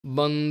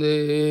वंदे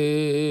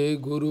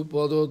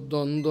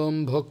गुरुपदद्वन्द्वं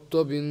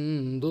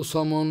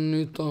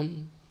भक्तबिन्दुसमन्वितं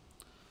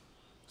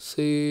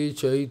Sri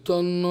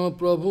Chaitanya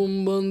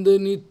Prabhum वन्दे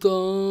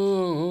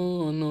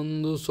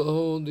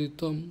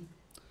नित्यानन्दसहोदितं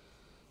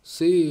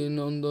Sri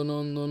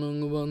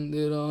Nandanandanang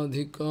वन्दे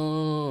राधिका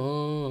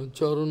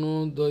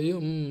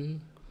चरणोदयं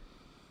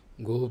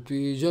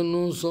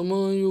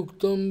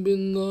गोपीजनसमायुक्तं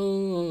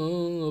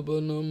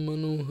बिन्दावनं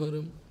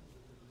मनोहरम्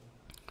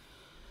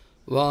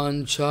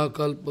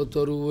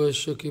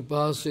वाञ्छाकल्पतरुश्च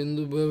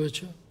कृपासिन्धुभ्यश्च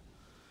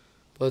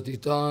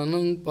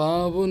पतितानं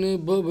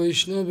पावनेभ्यो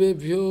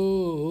वैष्णवेभ्यो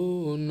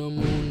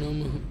नमो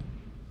नमः।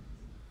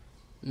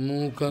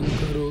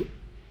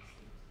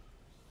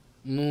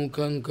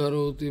 मूकं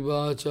करोति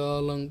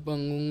वाचालं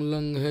पङ्गुं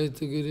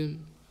लङ्घयितगिरिं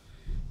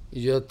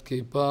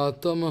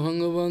यत्कृपातमहं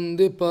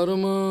वन्दे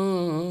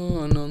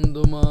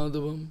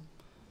परमानन्दमाधवं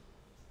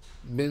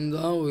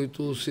बिन्दावै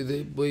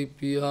तुलसीदेव वै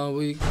पिया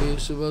वै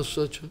केशवस्य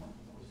च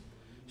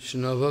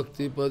Krishna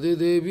Pade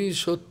Devi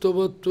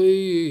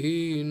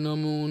Sattvatvai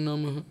Namo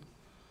Namaha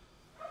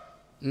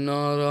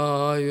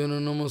Narayana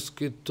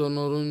Namaskritta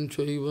Naram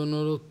Chaiva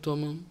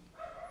Narottamam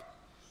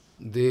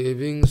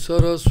Deving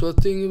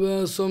Saraswati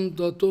Vyasam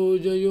Tato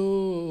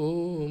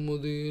Jayo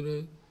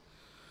Mudire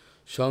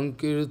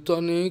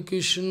Sankirtane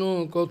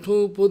Krishna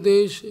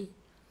Kathopadeshe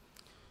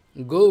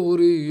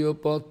Gauriya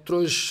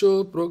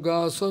Patrasya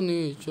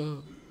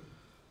Pragasanecha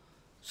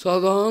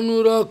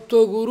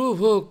Sadhanurakta Guru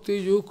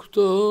Bhakti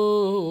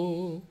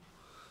Yukta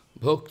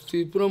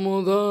Bhakti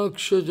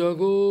Pramodaksha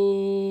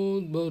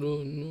Jagod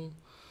Varuna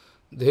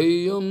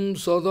Deyam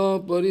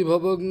Sada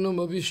Paribhavagnam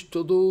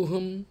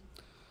Avishtadoham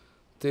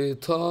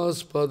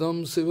Tethas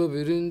Padam Siva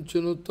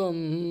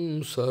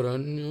Virinchanutam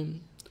Saranyam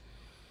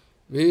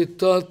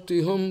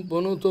Vetatiham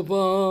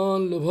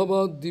Panotapal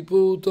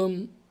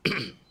Bhavadiputam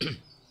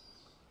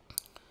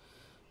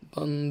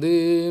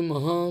Vande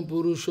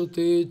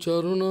Mahapurusate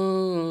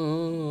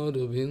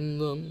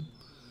Charunarvindam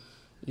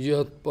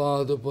Yat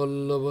Pada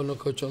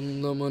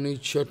Pallavanakachandamani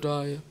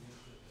Chataya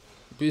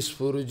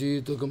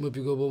Vispurjita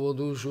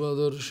Kamapikavavadu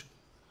Svadarshi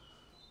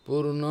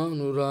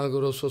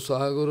Purnanuragara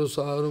Sasagara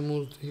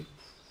Saramurti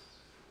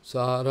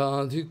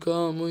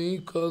Saradhika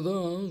Mai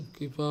Kada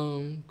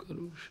Kipam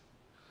Karush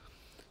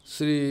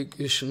Sri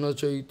Krishna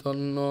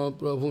Chaitanya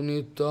Prabhu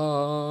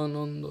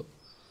Nityananda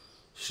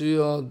Shri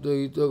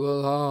Advaita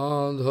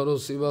Gadadhara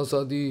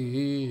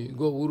Sivasadi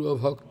Gaura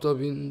Bhakta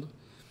Binda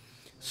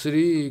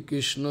Sri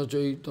Krishna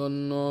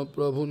Chaitanya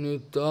Prabhu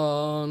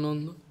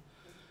Nityananda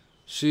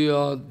Shri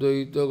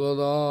Advaita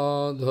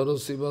Gadadhara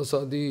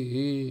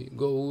Sivasadi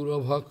Gaura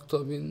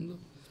Bhakta Binda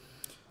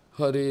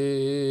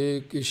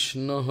Hare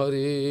Krishna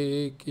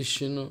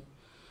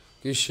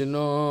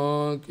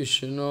Krishna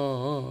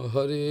Krishna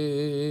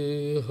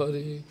Hare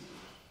Hare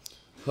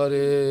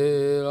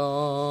Hare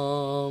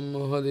Ram,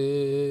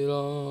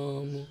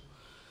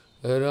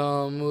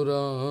 Ram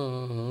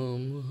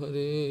Ram,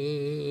 Hare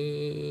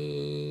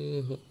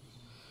Hare.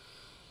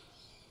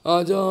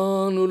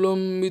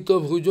 Ajanulambita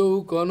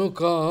bhujau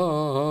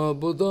kanaka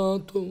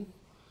bodhato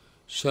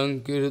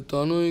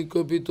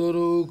Sankirtanoika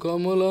pitaro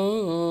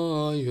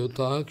kamala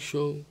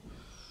yataksho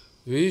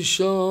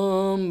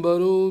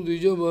Vishambaro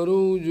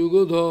dijabaro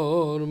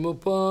jugadharma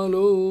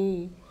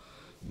palo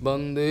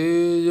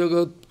Bande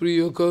Jagat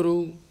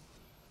Priyakaro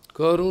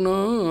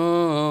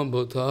Karuna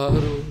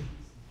Bhataro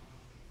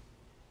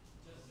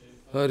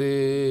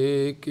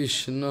Hare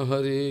Krishna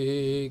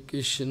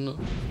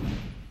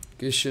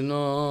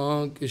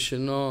Krishna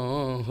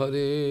Krishna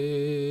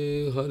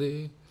Hare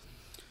Hare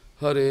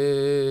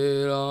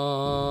Hare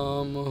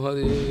Ram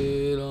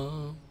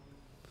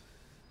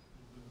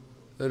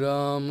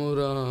Ram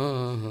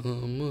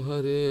Ram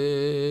Hare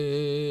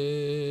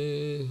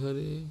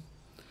Hare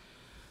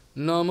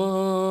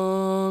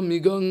Namami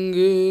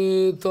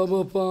Gange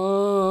Tava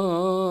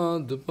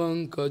Pad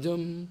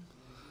Pankajam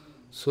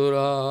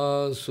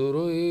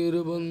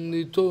Surasuroir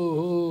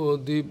Bandito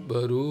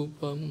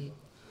Dibbarupam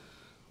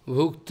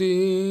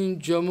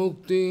Bhuktin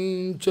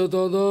Chamuktin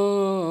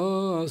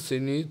Chatada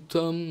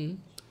Sinitam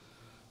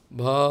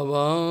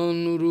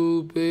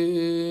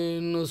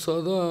Bhavanurupena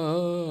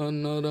Sada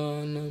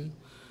Naranam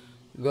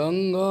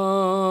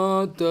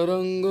Ganga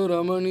Taranga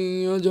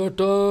Ramaniya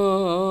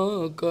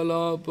Jata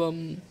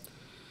Kalapam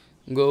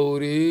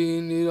Gauri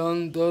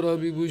Nirantara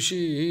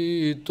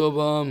Vibhushi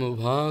Tvam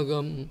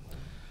Bhagam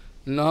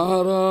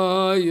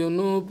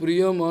Narayano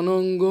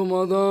Priyamanango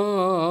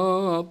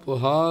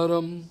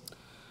Madhapaharam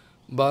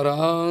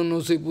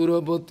Varanasi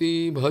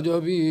Purapati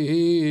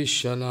Bhajavi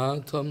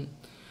Shanatham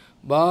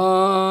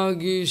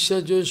Bhagi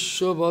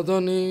Sajasya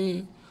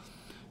Vadane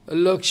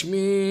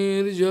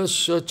Lakshmir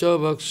Jasya Cha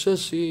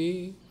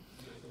Bhakshasi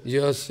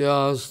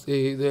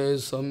Yasyasti Hidaya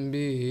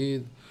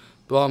Sambhid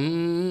Tvam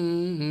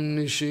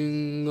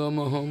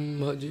Nishingamaham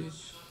Bhaji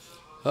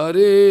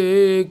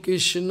Hare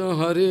Krishna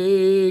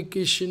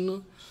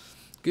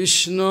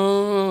Krishna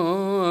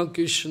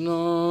Krishna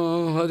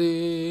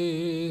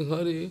Hare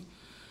Hare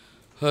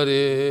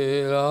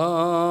Hare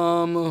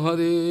Ram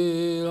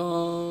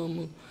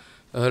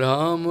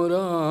Ram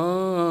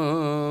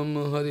Ram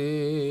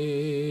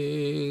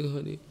Hare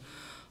Hare.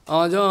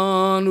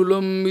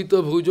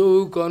 Ajanulambita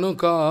bhujau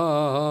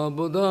kanaka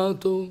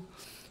bodato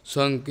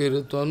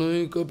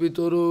sankirtanoi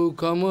kapitaro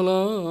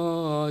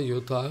kamala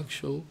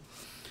yotaksho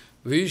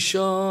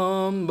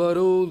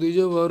vishambaro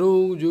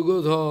dijavaro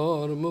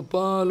jugadharma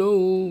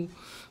palo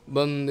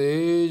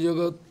bande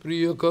jagat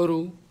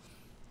priyakaro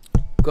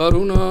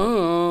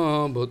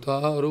karuna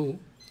bhataro.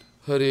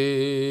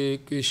 Hare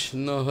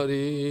Krishna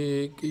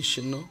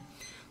Krishna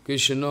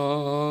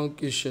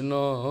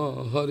Krishna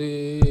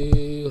Hare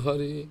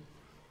Hare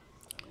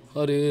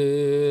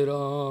Hare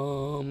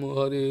Ram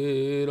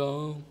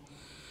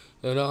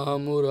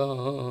Ram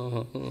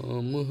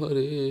Ram Hare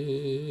Hare.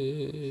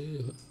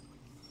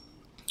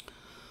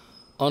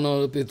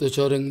 Anarpita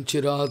charang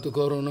chirat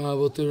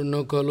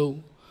karunavatirna kalau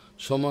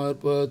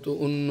samarpayatu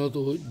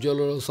unnato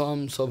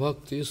jalarasam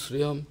sabhakti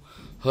sriyam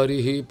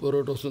Harihi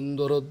Purata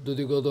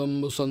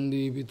Sundaraddigadamba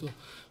Sandipito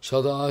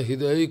Sada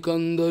Hidai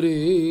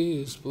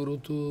Kandare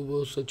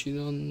Spurutu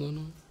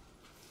Sachinandana.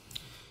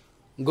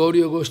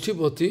 Gauriya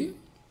Goshtipati,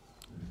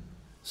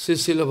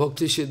 Srila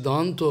Bhakti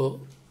Siddhanta,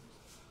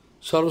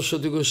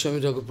 Saraswati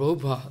Goswami Thakur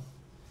Prabhupada,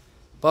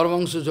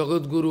 Paramahansa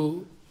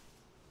Jagadguru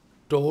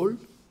told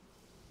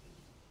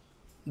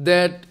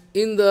that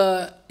in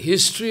the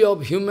history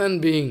of human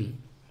being,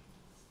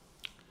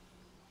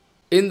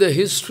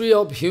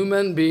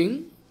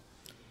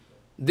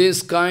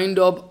 this kind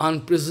of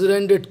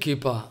unprecedented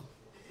kripa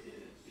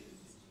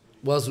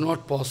was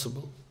not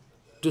possible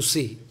to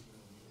see.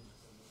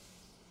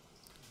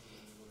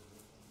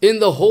 In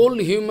the whole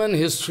human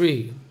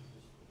history,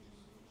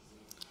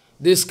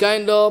 this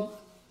kind of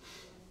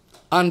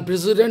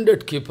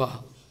unprecedented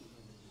kripa,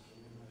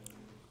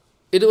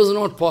 it was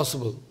not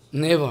possible,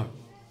 never.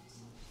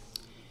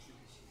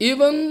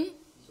 Even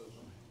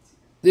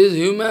this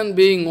human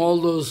being, all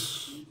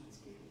those,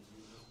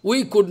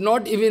 we could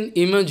not even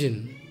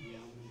imagine.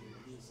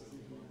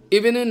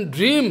 Even in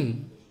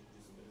dream,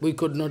 we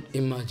could not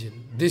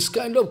imagine. This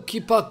kind of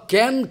kripa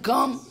can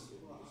come.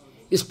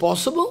 Is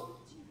possible?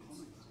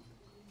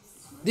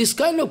 This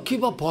kind of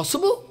kripa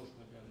possible?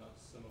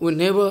 We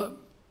never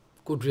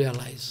could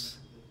realize.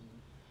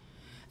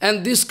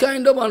 And this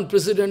kind of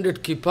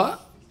unprecedented kripa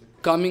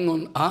coming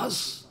on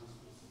us,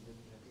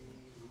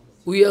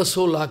 we are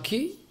so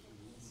lucky,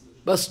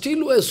 but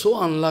still we are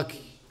so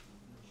unlucky.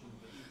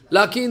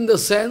 Lucky in the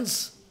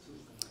sense,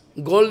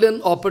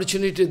 golden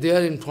opportunity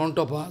there in front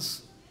of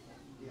us.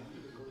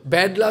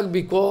 Bad luck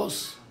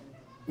because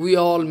we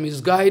are all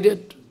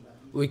misguided,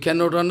 we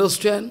cannot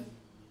understand.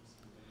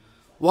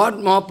 What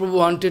Mahaprabhu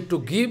wanted to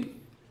give,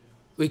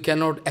 we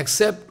cannot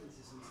accept.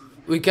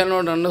 We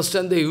cannot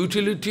understand the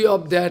utility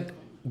of that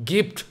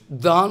gift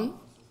done.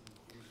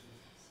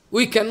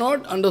 We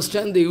cannot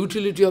understand the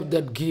utility of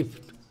that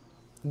gift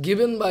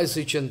given by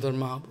Sri Chaitanya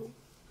Mahaprabhu.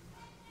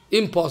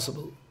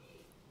 Impossible.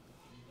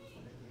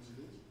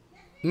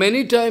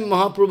 Many times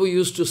Mahaprabhu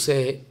used to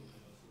say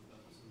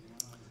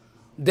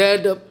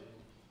that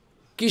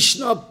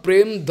Krishna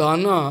Prem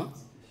Dana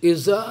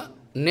is a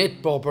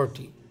net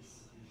property.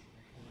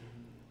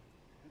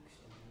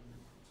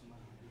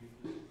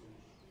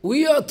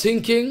 We are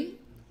thinking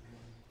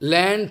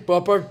land,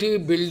 property,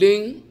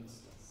 building,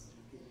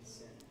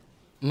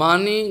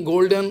 money,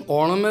 golden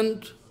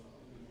ornament,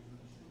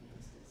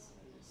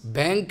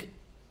 bank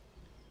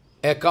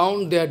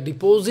account, their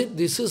deposit,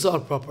 this is our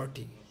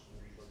property.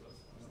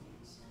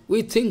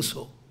 We think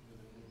so.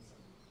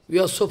 We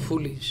are so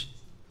foolish.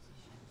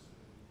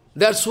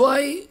 That's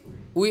why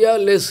we are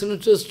less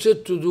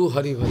interested to do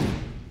Hari Bhajan.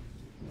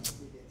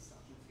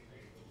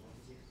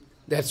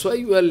 That's why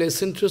we are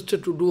less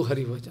interested to do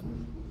Hari Bhajan.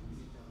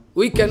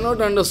 We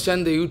cannot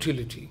understand the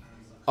utility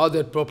of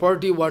that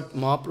property what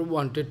Mahaprabhu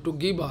wanted to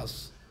give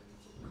us.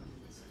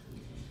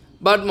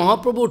 But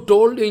Mahaprabhu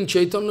told in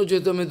Chaitanya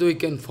Charitamrita we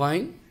can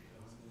find,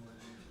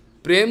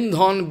 Prem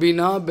dhan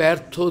bina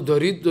bertho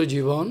daridra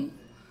jivan,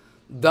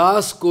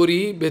 das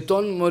kori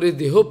beton more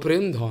deho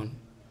prem dhan.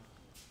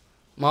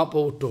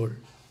 Mahaprabhu told.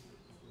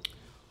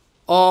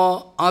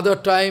 Or other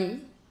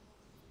time,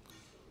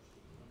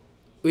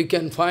 we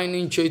can find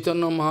in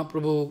Chaitanya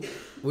Mahaprabhu,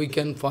 we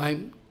can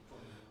find,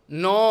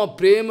 no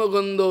prema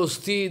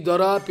gandosti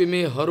darapi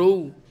me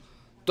haro,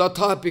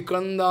 tathapi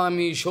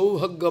kandami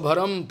shauhagga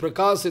bharam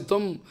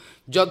prakasitam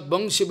jat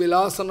bangshi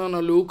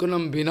vilasanana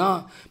lokanam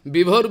bina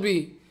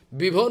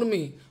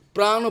vibharmi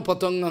prana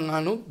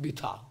patanganganu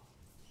vitha.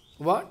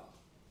 What?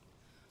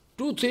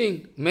 Two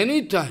things,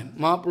 many times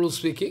Mahaprabhu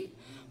speaking,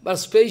 but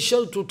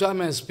special two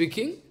times I am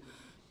speaking,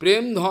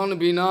 prem dhan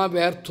bina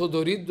vyartho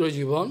daridra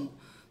jivan,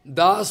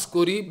 das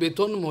kori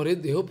beton more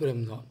deho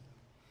prem dhan.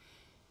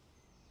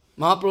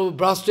 Mahaprabhu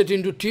bursted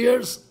into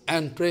tears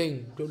and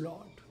praying to Lord.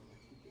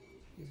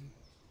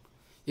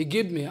 He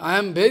give me, I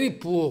am very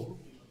poor.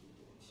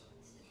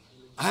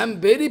 I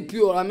am very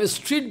pure, I am a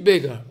street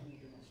beggar.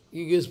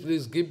 He gives,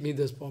 please give me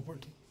this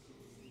property.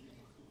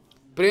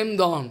 Prem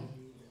dhan,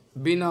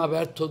 bina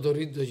vyartho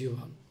daridra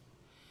jivan.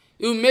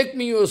 You make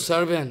me your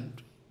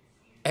servant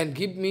and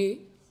give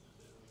me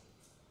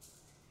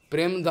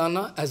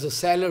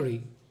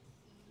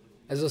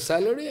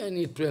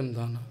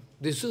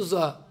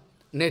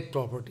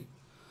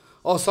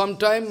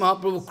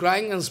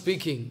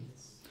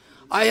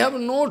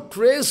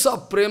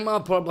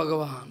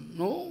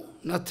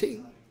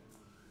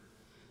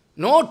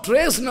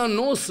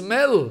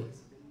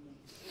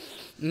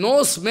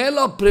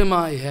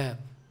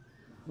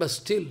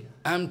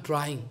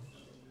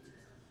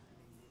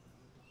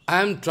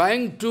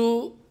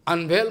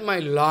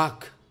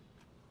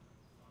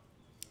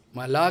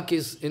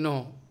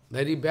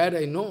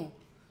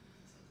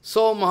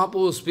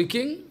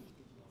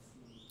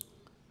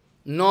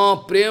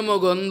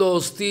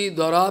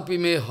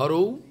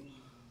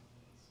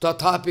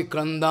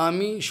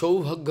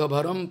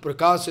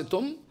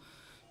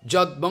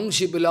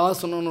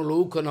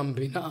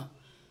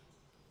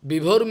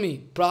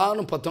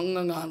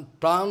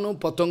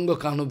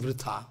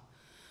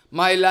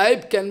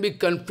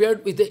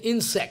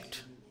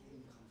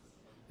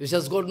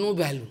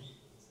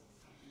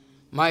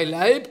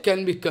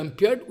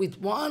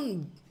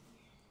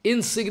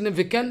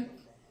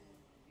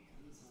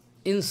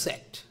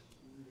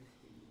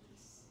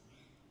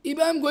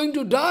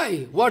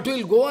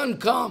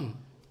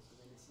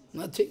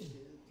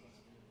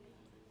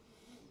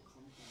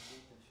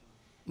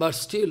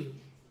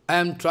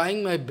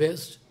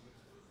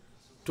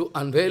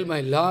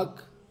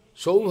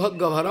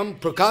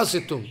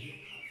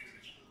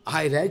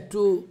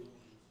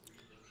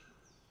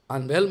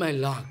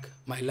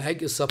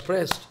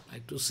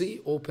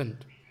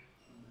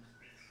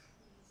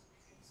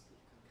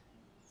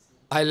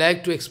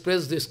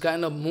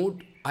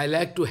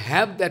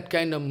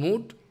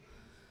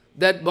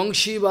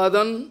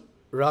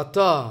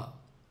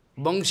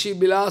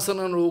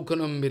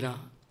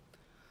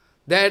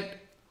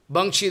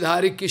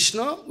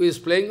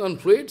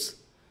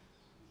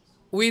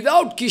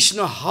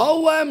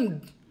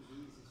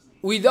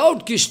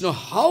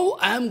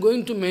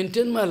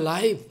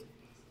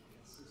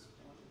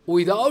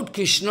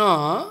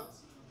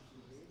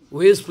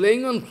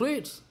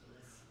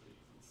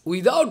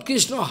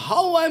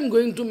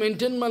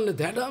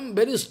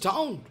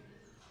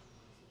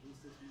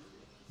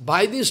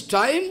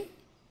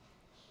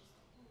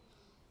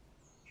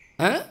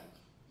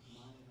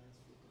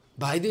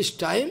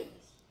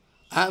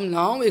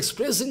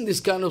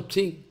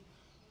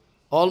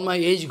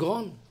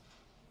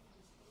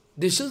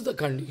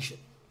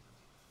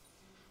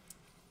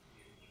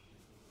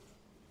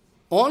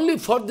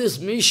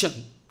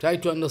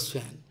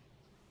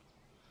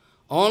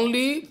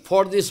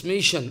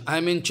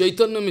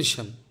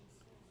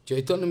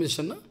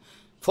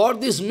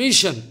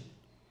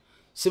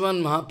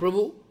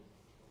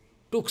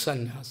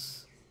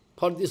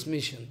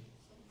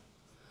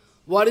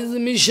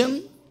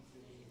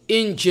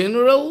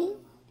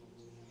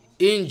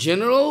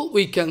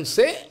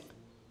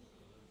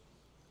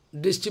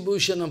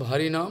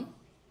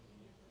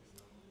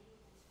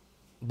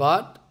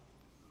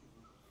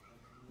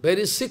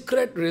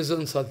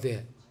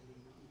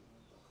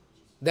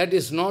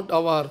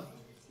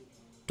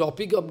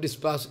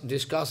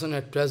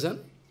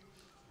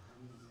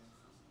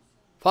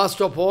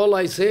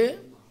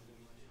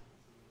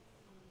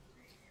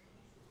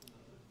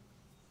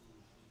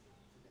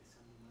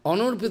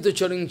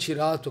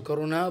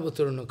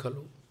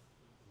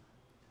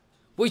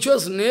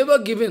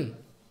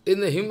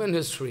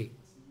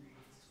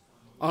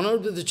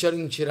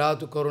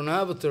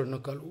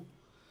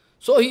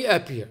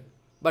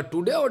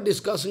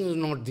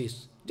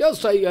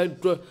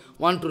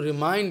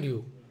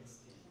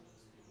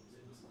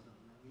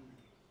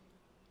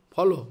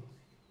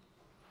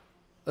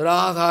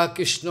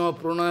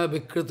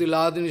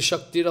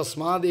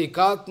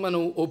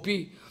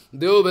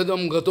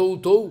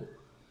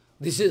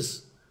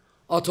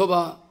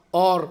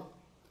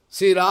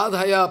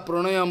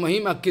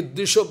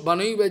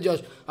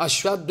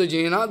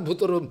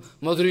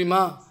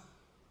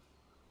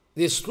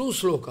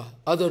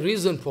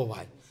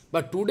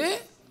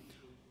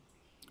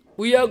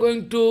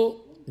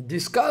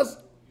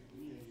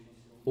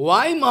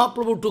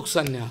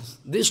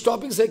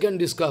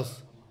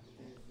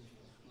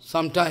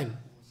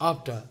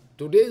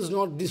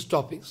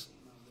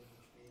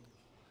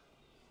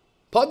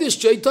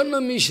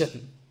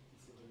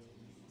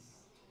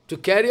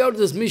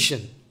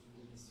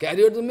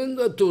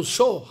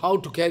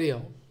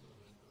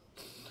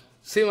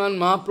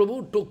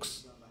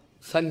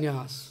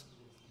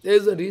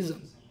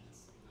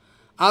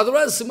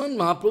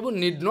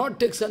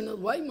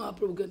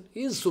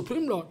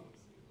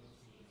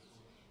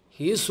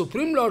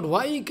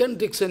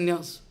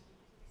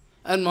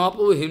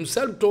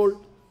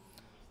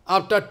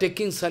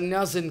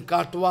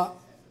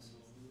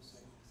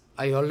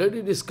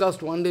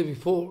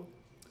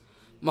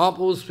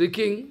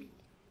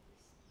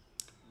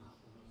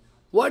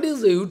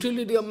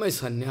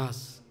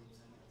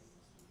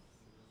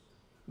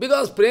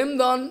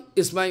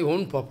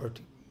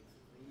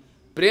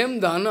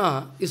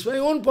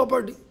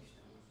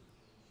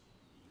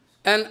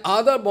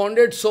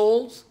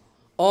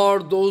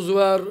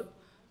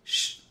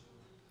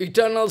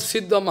eternal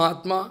Siddha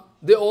Mahatma,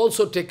 they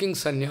also taking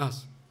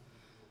sannyas.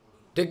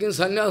 Taking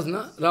sannyas,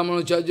 na?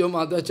 Ramanujacharya,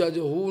 Madhacharya,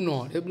 who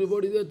not?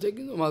 Everybody they are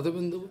taking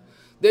Madhavendra.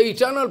 They are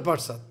eternal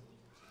person.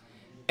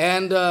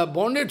 And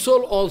bonded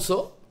soul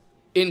also,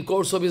 in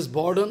course of his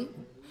burden,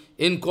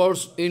 in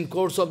course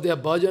of their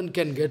bhajan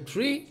can get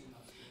free.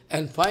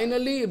 And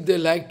finally, if they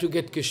like to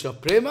get Krishna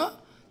Prema,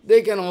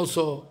 they can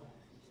also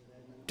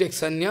take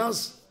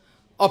sannyas.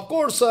 Of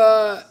course,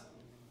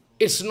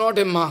 it's not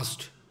a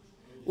must.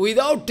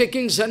 Without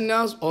taking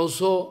sannyas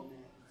also,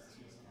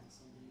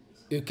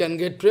 you can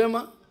get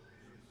Prema.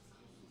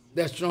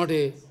 That's not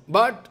a...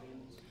 But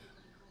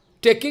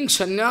taking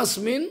sannyas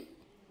means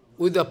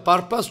with the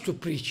purpose to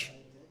preach.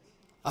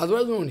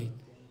 Otherwise, no need.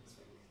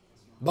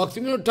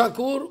 Bhaktivinoda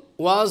Thakur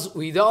was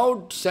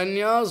without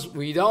sannyas,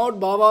 without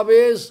Baba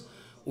base,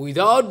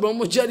 without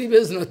Brahmachari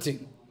base,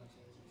 nothing.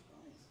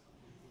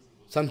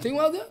 Something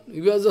was there.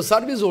 He was a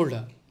service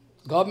holder,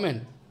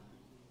 government.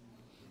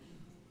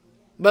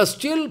 But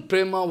still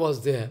Prema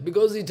was there,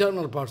 because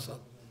eternal person.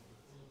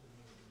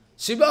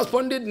 Srivas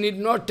Pandit need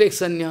not take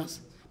sannyas,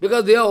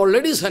 because they are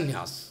already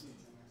sannyas.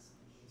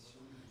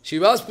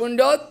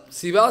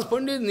 Srivas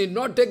Pandit need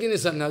not take any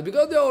sannyas,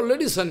 because they are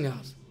already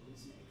sannyas.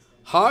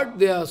 Heart,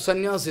 their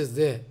sannyas is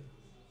there.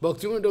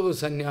 Bhaktivinoda Thakur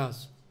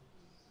sannyas.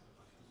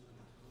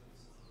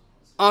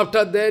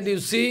 After that, you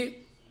see,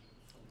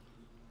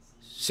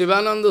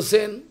 Sivananda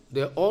Sen,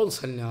 they are all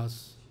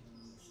sannyas.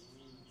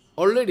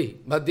 Already,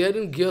 but they are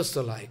in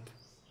Grihastha life.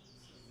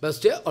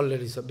 But they are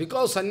already so.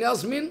 Because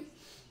sannyas means,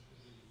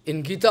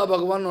 in Gita,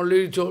 Bhagavan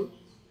already told,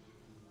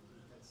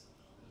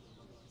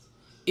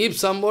 if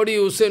somebody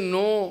who say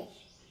no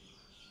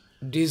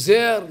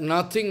desire,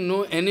 nothing,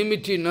 no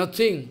enmity,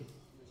 nothing,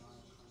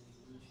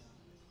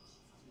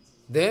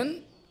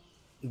 then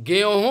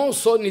𝐝𝐬𝐬𝐽𝐸𝐬𝐽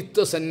so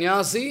nitya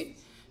sannyasi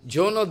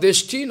jona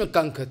deshti na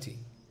kankati.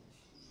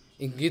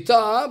 In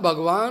Gita,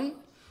 Bhagavan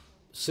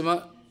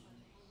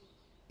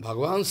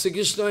Sri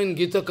Krishna in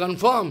Gita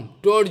confirmed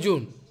to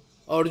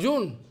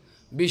Arjun,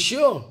 be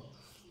sure,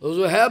 those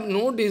who have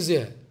no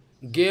desire,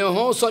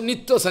 𝐝𝐬𝐽𝐸𝐽 so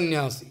nitya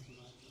sannyasi.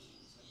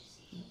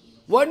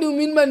 What do you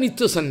mean by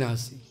nitya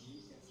sannyasi?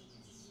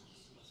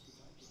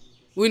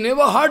 We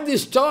never heard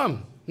this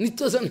term,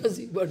 nitya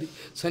sannyasi. But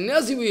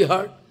sannyasi we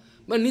heard,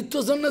 but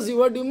nitya sannyasi,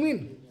 what do you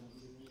mean?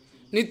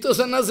 Nitya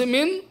sannyasi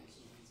means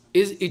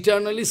is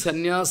eternally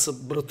sannyas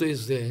brata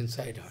is there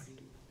inside heart.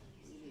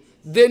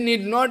 They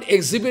need not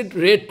exhibit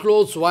red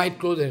clothes, white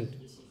clothes.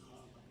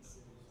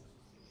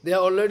 They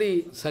are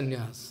already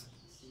sannyas.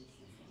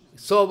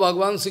 So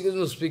Bhagavan Sri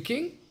Krishna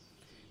speaking,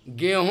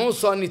 𝐝𝐬𝐽𝐸𝐽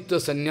sa nitya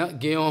sannyasi,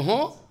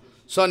 𝐝𝐬𝐽𝐸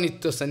sa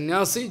nitya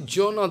sannyasi,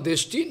 jona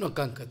deshti na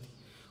kankati.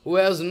 Who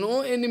has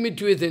no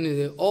enmity with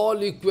anything,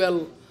 all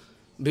equal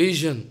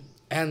vision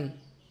and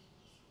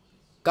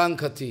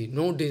kankati,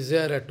 no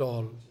desire at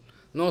all,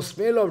 no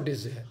smell of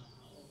desire.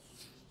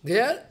 They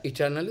are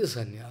eternally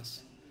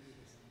sannyas.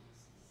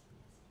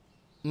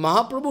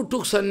 Mahaprabhu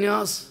took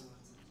sannyas.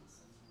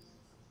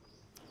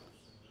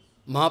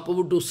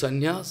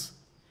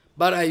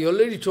 But I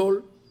already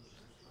told,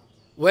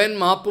 when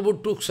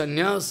Mahaprabhu took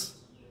sannyas,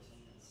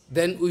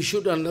 then we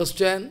should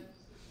understand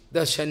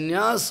the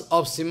sannyas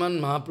of Sriman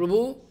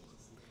Mahaprabhu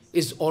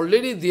is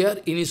already there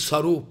in his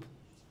sarup.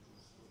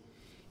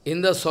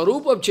 In the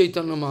sarup of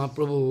Chaitanya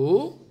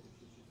Mahaprabhu,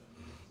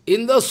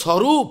 in the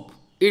sarup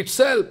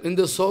itself, in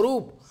the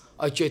sarup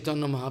of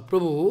Chaitanya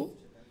Mahaprabhu,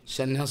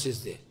 sannyas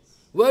is there.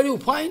 Where you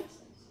find?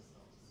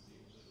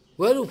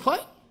 Where you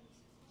find?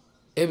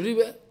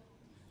 Everywhere.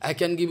 I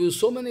can give you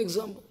so many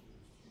examples.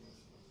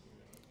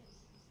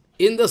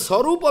 In the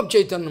sarup of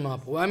Chaitanya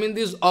Mahaprabhu, I mean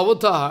this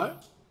avatar,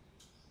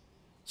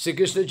 Sri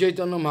Krishna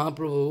Chaitanya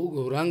Mahaprabhu,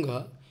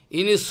 Gauranga,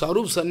 in his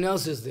sarup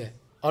sannyas is there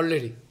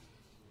already.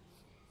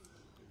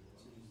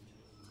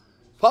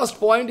 First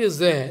point is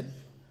that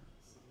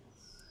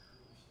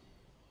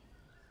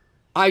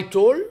I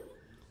told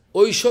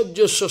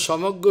ঐশ্বর্যস্য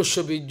সমগ্রস্য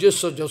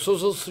বীর্যস্য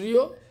যশস্য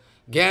শ্রিয়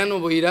জ্ঞান ও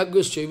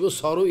বৈরাগ্যস্যৈব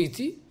সর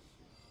ইতি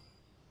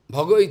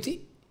ভগ ইতি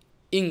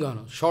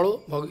ইঙ্গনা সর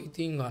ভগ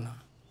ইতি ইঙ্গনা.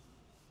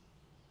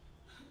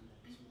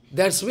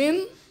 That's mean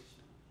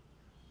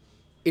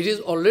it is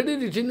already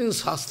written in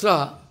Shastra,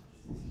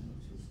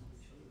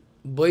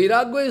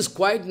 Vairagya is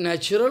quite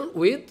natural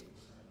with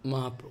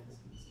Mahaprabhu.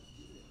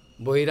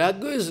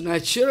 Vairagya is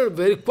natural,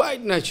 very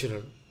quite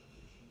natural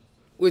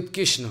with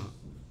Krishna.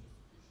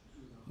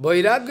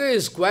 Vairagya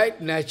is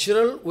quite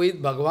natural with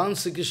Bhagavan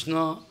Sri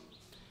Krishna.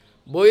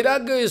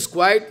 Vairagya is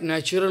quite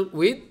natural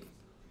with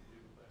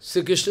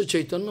Sri Krishna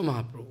Chaitanya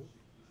Mahaprabhu.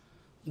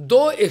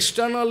 Though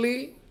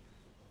externally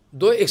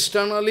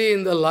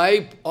in the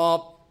life of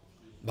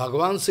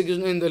Bhagavan Sri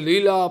Krishna, in the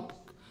Leela of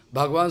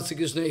Bhagavan Sri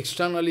Krishna,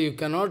 externally you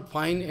cannot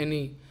find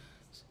any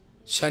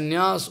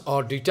sannyas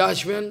or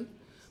detachment,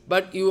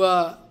 but you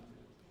are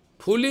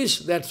foolish,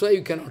 that's why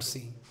you cannot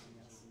see.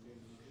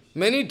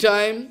 Many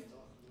times,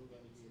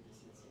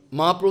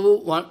 Mahaprabhu,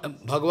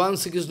 Bhagavan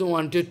Sri Krishna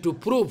wanted to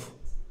prove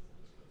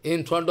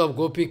in front of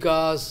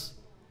Gopikas,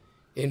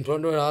 in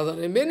front of Radha,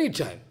 many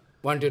times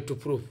wanted to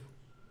prove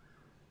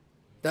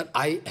that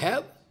I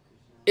have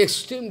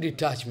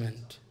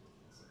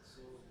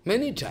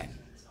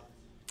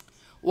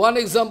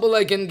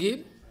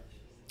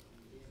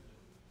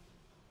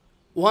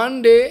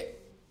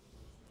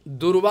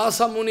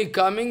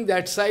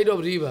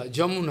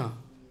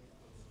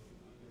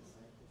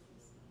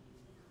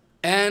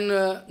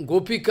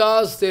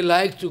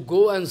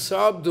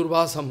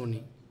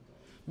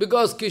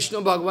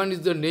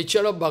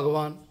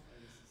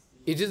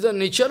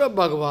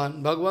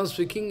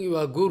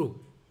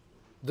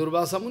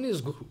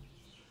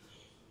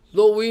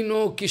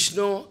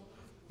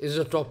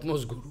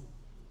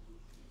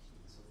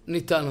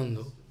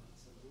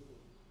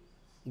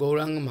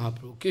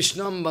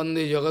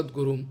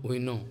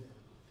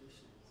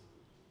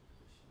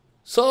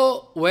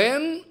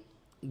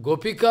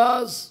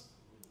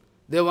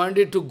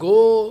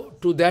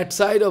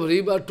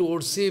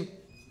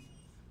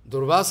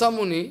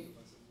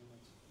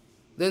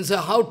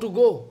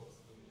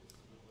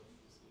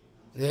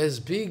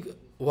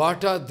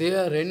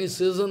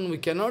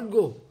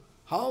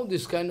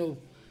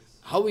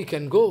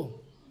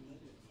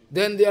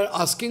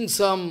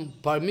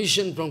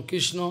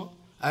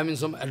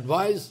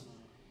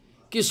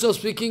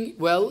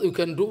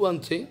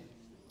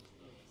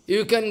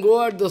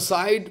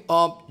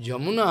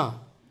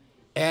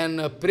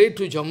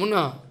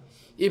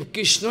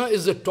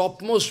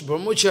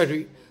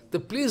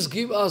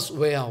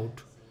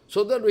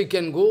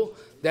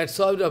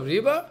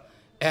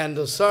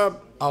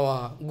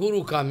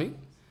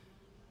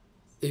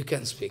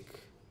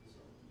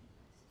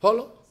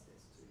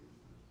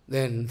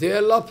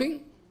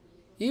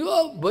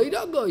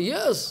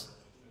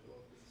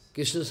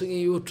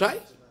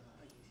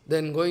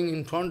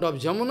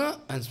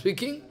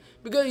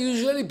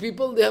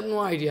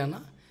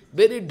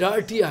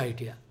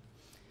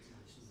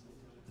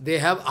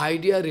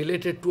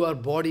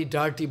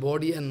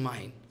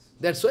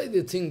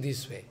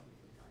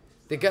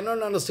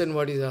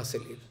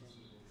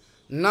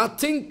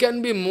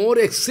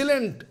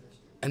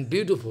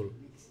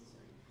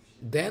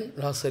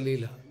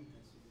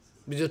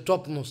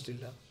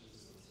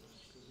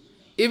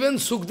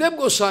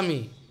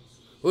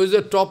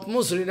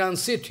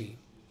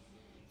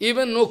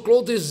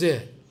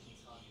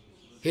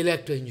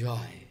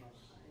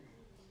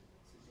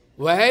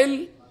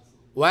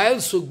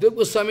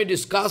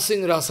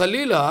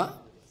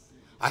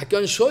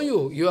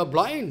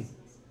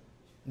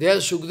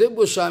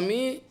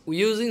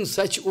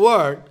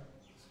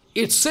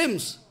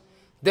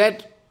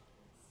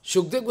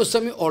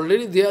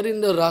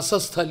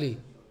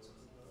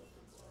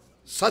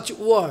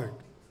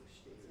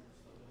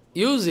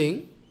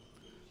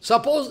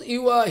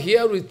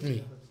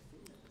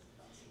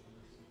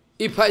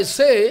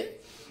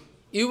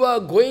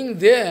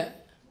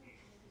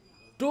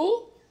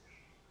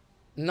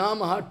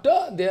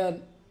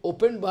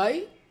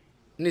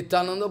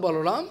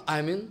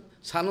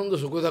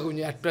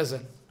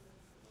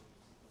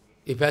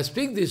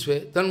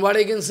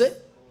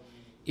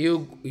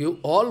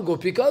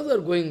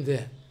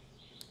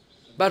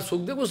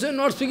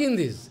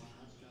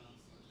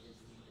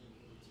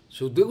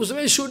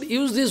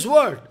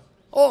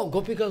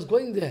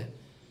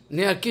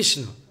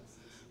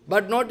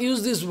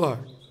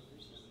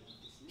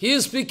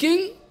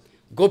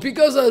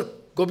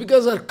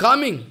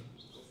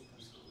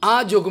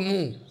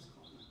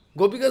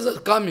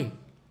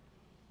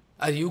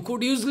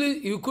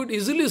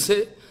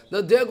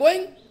that they are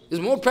going, is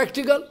more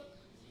practical.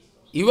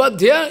 You are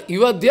there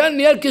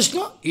near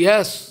Krishna?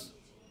 Yes,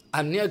 I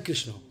am near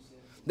Krishna.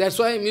 That's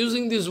why I am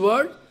using this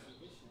word,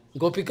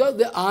 Gopika,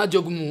 they are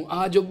Ajogmu.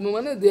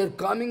 Ajogmu means they are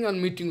coming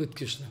and meeting with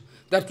Krishna.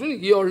 That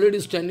means he already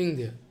standing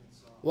there,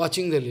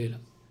 watching the Leela.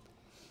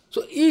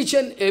 So each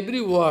and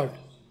every word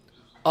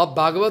of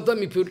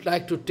Bhagavatam, if you would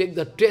like to take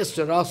the taste,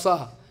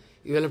 rasa,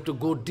 you will have to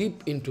go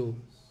deep into.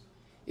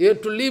 You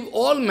have to leave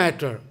all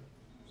matter.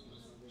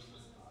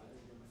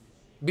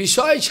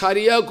 Bishay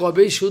chariya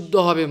kabe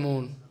shuddha habe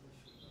mon.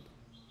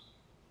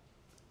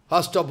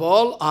 First of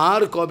all,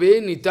 ar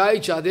kabe nitai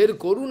chader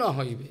koruna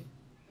hoibe.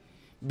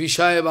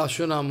 Bishay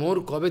vasana mor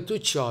kabe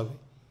tuchcha hobe.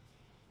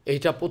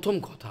 Eta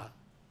prothom kotha.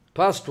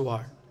 First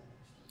word.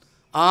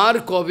 Ar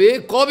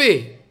kabe,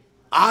 kabe.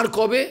 Ar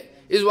kabe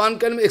is one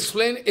kind of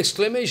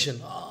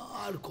exclamation.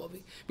 Ar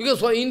kabe. Because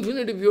for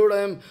infinity period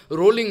I am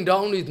rolling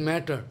down with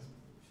matter.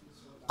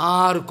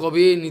 Ar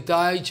kabe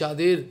nitai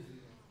chader.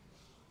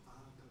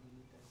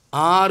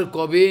 Ar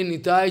kabe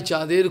nitai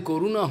chader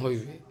koruna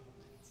hoibe.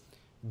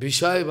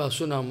 Bishay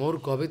vasana mor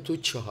kabe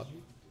tuchcha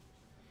hobe.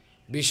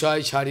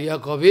 Bishay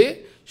chariya kabe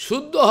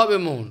shuddha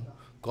hobe mon.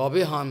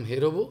 Kabe ham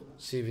herobo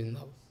Sri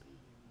Vrindavan.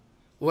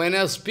 When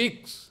I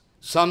speak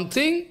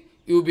something,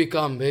 you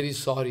become very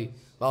sorry.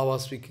 Baba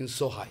speaking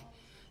so high.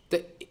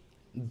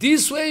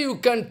 This way you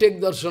can take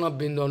darshan of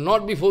Vrindavan,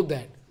 not before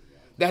that.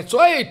 That's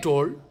why I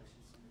told,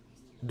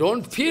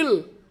 don't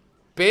feel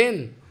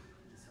pain.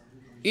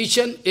 Each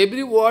and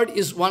every word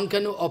is one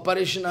kind of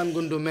operation I am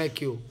going to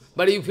make you.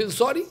 But you feel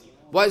sorry?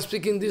 Why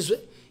speaking this way?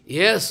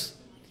 Yes,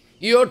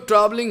 you are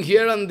traveling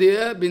here and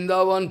there,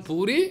 Vrindavan,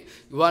 Puri,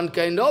 one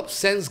kind of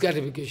sense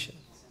gratification.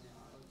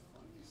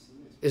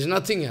 It's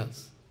nothing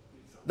else.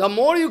 The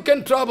more you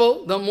can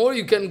travel, the more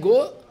you can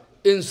go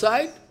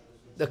inside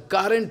the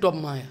current of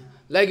Maya.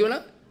 Like,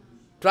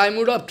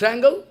 Trimuda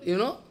triangle,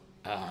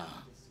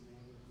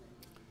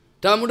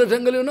 Trimuda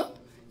triangle,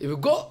 if you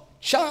go,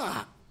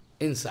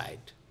 inside.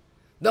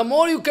 The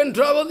more you can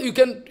travel, you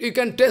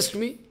can test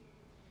me,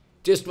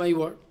 test my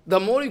word. The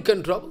more you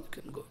can travel,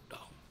 you can go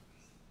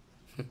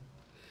down.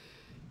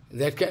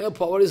 That kind of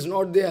power is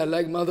not there,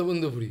 like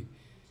Madhavendra.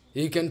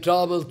 You can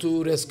travel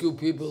to rescue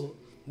people.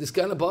 This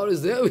kind of power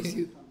is there with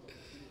you.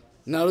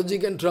 Naraji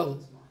can travel.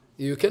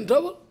 You can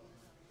travel.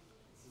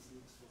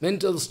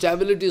 Mental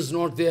stability is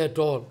not there at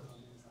all.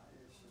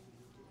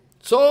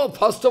 So,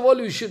 first of all,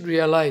 you should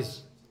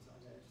realize,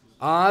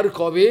 Ar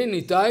kobe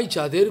nitai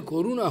chader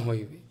koruna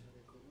hoibe.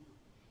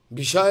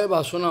 Vishaya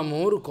vasana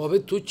mor kobe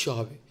tuchcha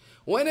hobe.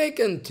 When I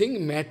can think,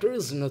 matter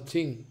is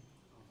nothing,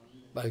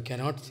 but I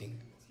cannot think.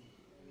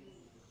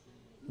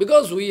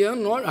 Because we are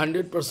not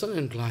 100%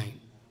 inclined.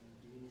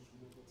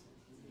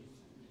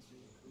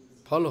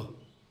 Follow?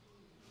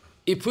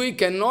 If we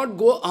cannot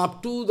go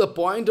up to the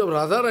point of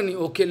Radharani,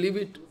 okay, leave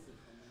it.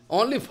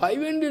 Only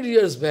 500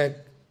 years back,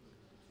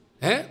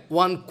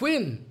 one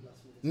queen,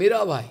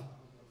 Mirabai.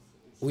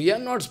 We are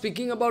not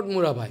speaking about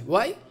Mirabai.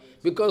 Why?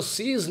 Because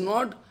she is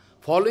not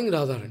following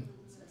Radharani.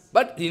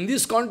 But in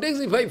this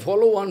context, if I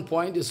follow one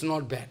point, it's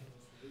not bad.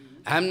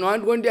 I am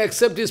not going to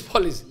accept his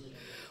policy.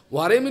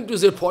 What I mean to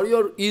say, for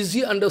your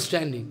easy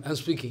understanding, I am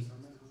speaking.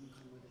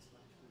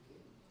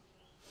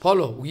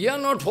 Follow. We are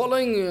not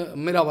following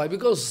Mirabai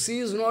because she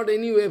is not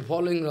anyway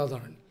following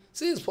Radharani.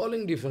 She is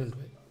following different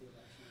way.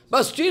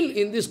 But still,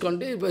 in this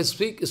context, if I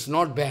speak, it's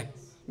not bad.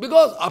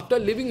 Because after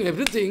leaving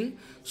everything,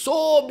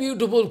 so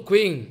beautiful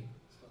queen,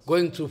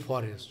 going through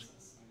forest,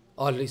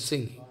 only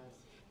singing.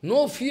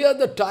 No fear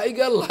the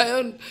tiger,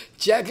 lion,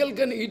 jackal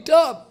can eat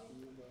up.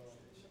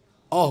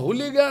 A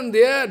hooligan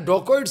there,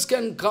 dacoits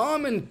can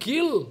come and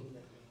kill.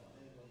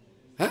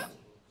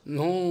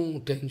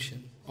 No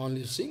tension,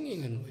 only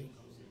singing and going.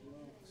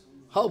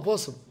 How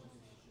possible?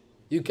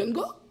 You can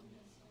go?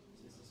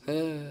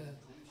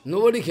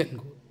 Nobody can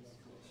go.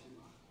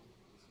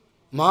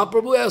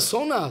 Mahaprabhu has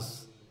shown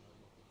us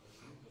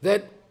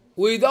that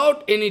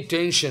without any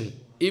tension,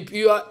 if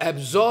you are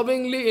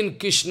absorbingly in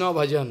Krishna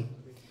bhajan,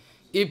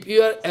 if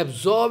you are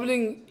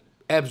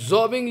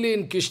absorbingly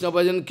in Krishna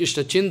bhajan,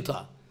 Krishna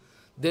chinta,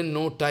 then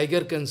no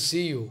tiger can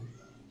see you.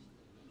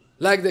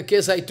 Like the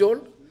case I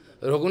told,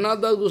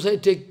 Raghunath Das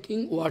Gosai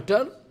taking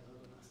water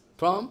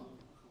from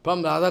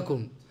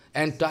Radhakund,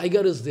 and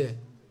tiger is there.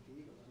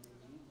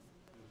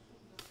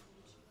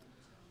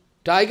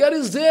 Tiger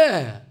is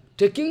there,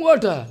 taking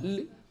water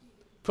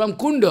from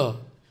Kunda,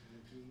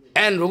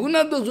 and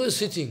Raghunath Das Gosai is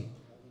sitting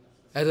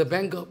at the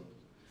bank of.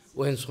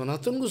 When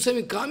Sanatana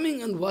Goswami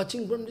coming and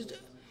watching from this,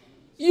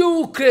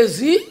 you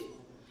crazy?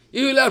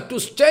 You will have to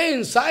stay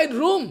inside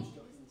room.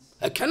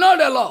 I cannot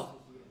allow.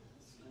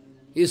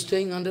 He is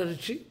staying under a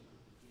tree.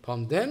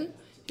 From then,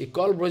 he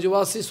called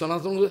Brajavasi,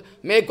 Sanatana Goswami,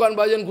 make one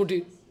bhajan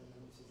kuti.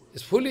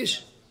 It's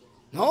foolish.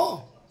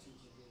 No.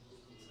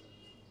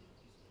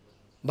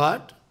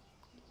 But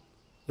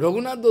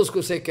Raghunath Das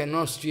Goswami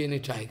cannot see any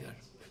tiger.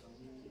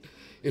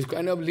 It's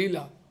kind of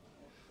lila.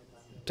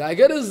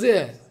 Tiger is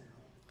there.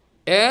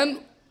 And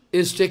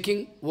is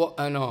taking,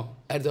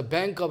 at the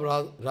bank of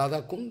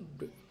Radhakund,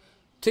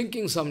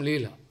 thinking some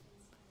lila.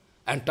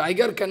 And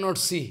tiger cannot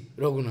see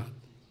Raghunath.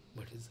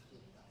 What is that?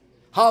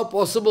 How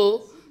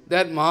possible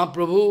that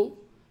Mahaprabhu,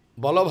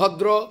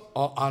 Balabhadra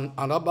or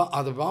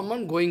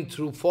Adavaman going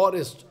through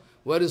forest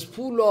where is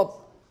full of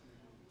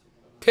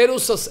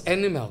ferocious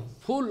animal,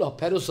 full of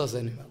ferocious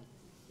animal.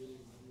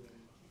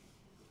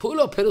 Full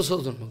of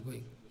ferocious animal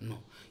going. No.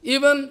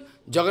 Even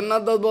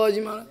Jagannath Das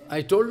Babaji Maharaj,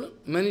 I told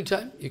many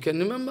times, you can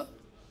remember.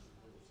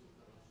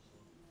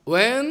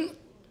 When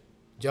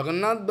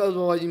Jagannath Das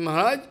Babaji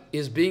Maharaj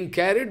is being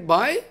carried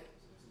by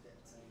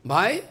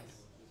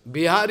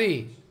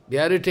Bihari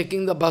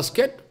taking the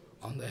basket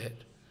on the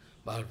head.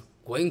 But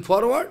going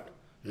forward,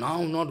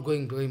 now not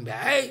going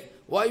back. Hey,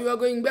 why you are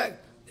going back?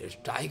 There's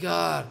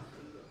tiger,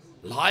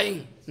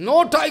 lying.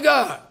 No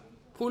tiger,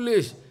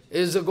 foolish.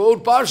 Is the Gaur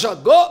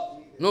Parshad,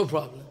 go, no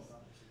problem.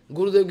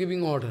 Gurudev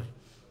giving order.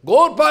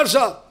 Gaur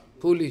Parshad,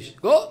 foolish,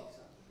 go.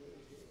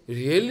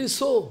 Really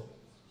so?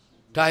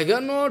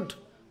 Tiger not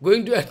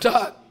going to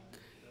attack.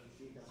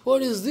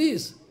 What is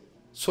this?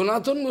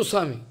 Sanatana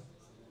Goswami.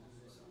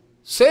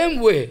 Same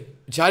way,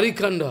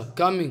 Jharikhanda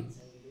coming.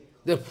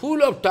 They're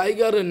full of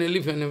tiger and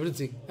elephant,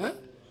 everything.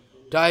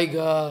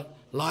 Tiger,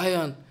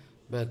 lion,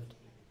 but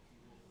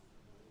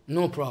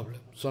no problem.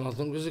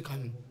 Sanatana Goswami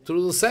coming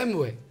through the same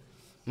way.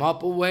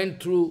 Mahaprabhu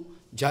went through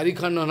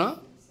Jharikhanda,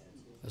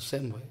 the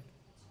same way.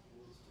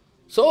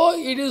 So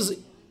it is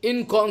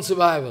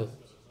inconceivable.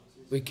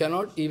 We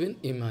cannot even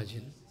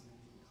imagine.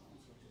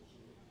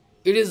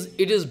 It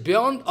is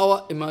beyond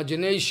our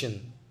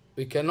imagination.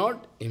 We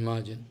cannot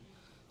imagine.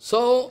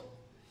 So,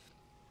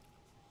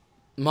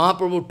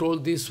 Mahaprabhu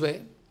told this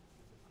way.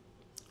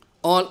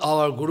 All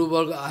our Guru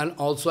Varga, and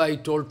also I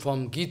told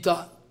from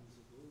Gita,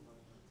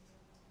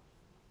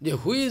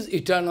 who is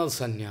eternal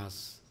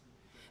sannyas?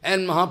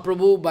 And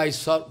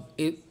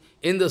Mahaprabhu,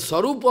 in the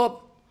Sarup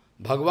of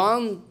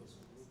Bhagavan,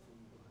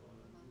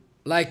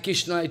 like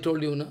Krishna, I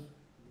told you, na?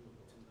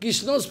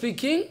 Krishna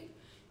speaking,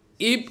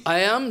 if I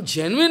am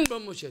genuine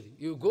brahmachari,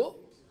 you go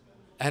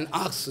and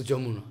ask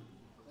Jamuna.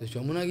 Is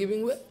Jamuna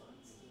giving way?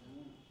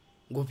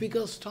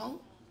 Gopika's town,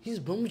 he is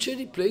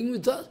brahmachari playing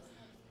with us.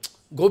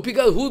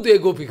 Gopikas, who they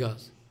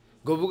Gopikas?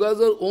 Gopikas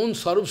are own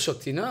Sarup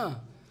Shakti, na?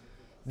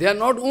 They are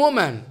not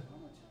women.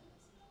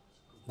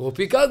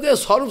 Gopikas, they are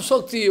Sarup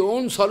Shakti,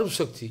 own Sarup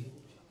Shakti.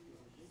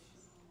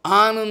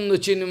 Ananda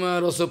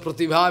Chinmaya Rasa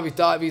Pratibha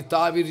Vitavi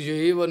Tavir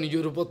Jeheva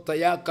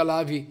Nijurupattaya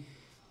Kalavi.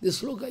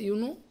 This sloka, you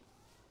know?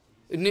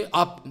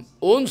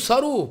 Own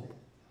Sarup.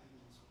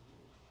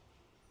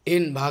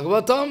 In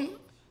Bhagavatam,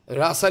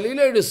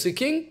 Rasalila it is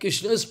seeking,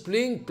 Krishna is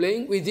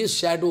playing with his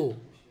shadow.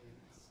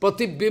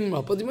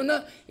 Pratibhimma.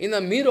 Pratibhimma, in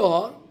the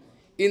mirror,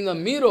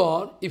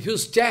 if you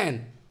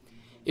stand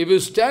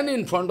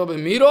in front of a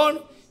mirror,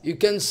 you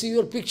can see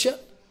your picture.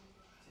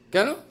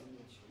 Can you?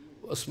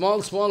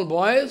 Small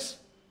boys,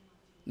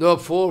 they are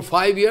 4,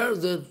 5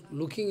 years, they are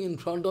looking in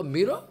front of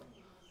mirror,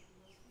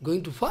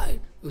 going to fight.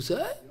 You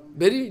say,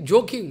 very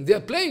joking, they are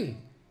playing.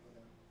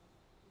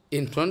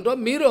 In front of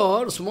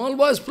mirror, small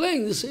boys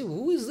playing. They say,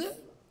 who is there?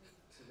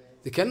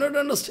 They cannot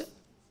understand.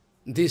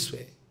 This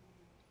way.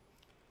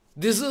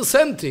 This is the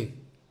same thing.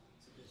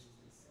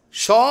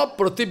 Sha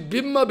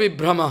pratibhimma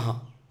vibhramaha.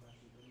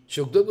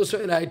 Shukdev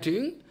Goswami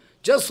writing,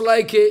 just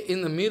like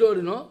in the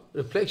mirror,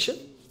 reflection,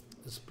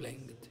 is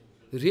playing with it.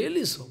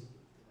 Really so.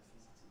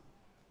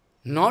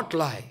 Not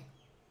lie.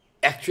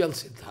 Actual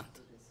Siddhanta.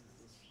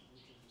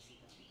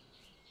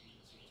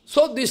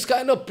 So this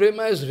kind of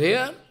prema is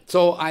rare.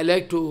 So I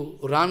like to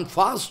run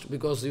fast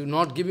because you are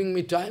not giving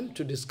me time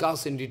to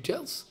discuss in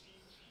details.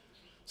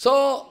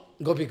 So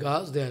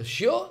Gopikas, they are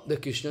sure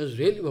that Krishna is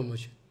really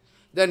brahmachari.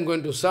 Then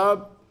going to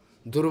serve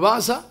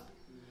Durvasa.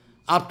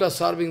 After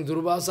serving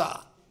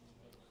Durvasa,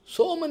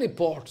 so many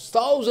pots,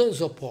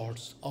 thousands of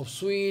pots of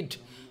sweet,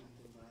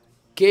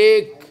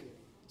 cake,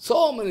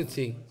 so many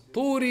things,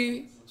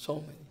 puri,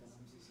 so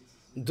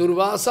many.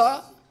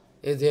 Durvasa,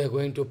 if they are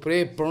going to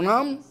pray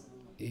pranam,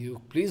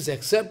 you please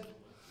accept.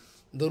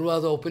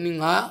 Durvasa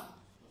opening eye,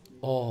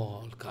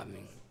 all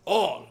coming,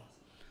 all.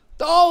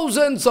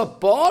 Thousands of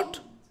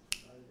pot,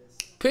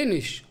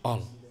 finish,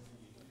 all.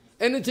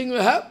 Anything you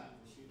have,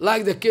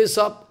 like the case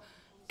of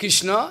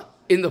Krishna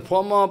in the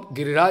form of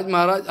Giriraj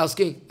Maharaj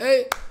asking,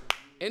 hey,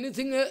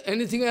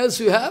 anything else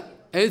you have?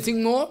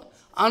 Anything more?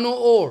 Ano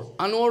or.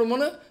 Ano or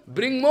mana,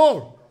 bring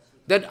more.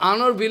 That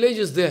Anor village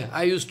is there.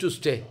 I used to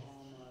stay.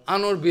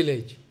 Anor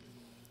village.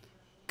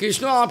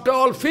 Krishna, after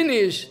all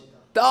finished,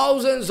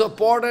 thousands of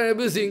pot and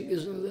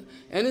everything.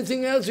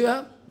 Anything else you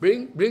have?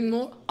 Bring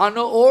more.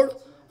 Ano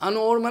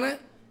or mana,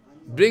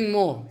 bring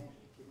more.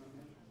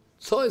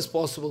 So it's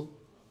possible.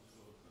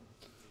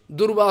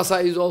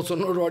 Durvasa is also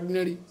not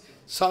ordinary.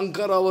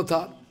 Shankar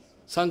avatar.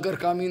 Shankar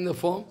coming in the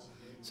form.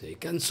 So you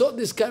can show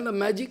this kind of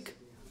magic.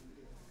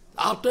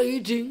 After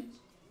eating,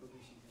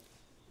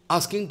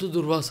 asking to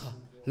Durvasa,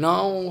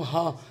 now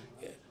how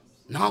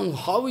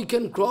we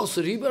can cross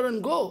the river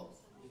and go?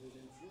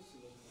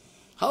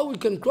 How we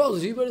can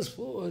cross? River is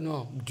full,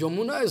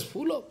 Jamuna is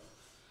full of.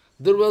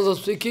 Durvasa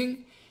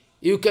speaking,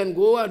 you can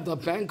go at the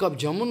bank of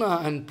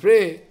Jamuna and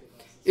pray.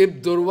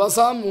 If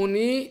Durvasa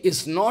Muni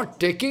is not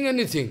taking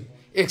anything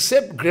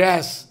except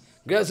grass,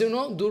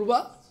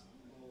 Durva,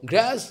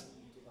 grass,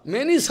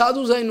 many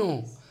sadhus I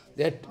know,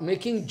 they are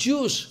making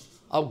juice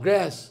of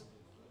grass.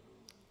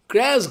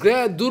 Grass,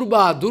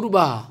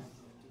 Durva.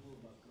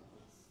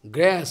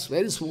 Grass,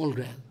 very small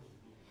grass.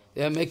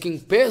 They are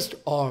making paste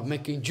or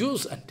making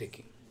juice and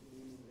taking.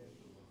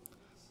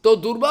 So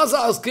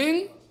Durvasa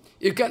asking,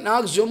 you can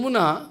ask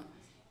Jamuna,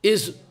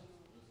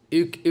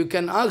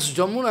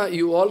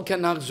 you all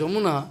can ask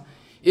Jamuna,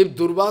 if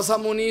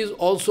Durvasa Muni is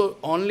also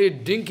only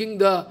drinking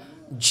the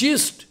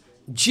juice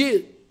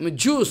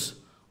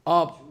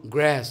of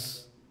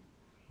grass,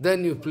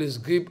 then you please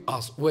give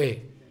us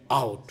way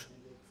out.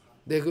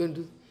 They are going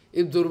to,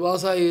 if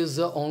Durvasa is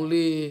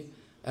only,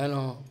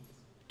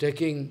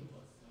 taking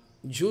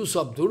juice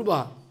of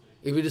Durva,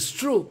 if it is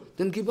true,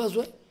 then give us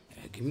way.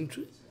 Giving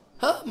true.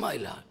 My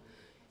Lord.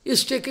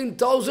 He's taking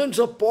thousands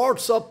of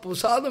pots of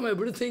prasadam,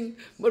 everything,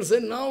 but say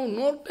now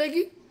not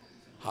taking.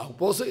 How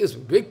possible? It's a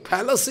big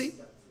fallacy.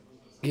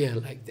 Yeah,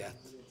 like that.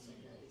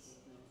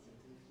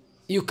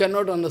 You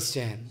cannot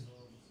understand.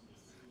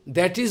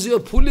 That is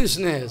your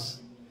foolishness.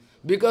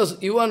 Because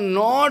you are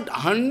not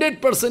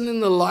 100%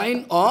 in the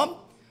line of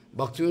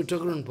Bhakti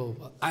Thakur and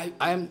Prabhupada.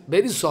 I am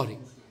very sorry.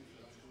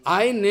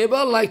 I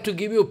never like to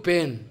give you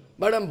pain,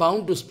 but I am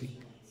bound to speak.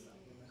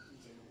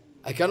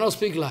 I cannot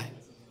speak lie.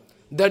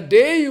 The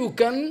day you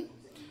can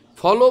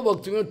follow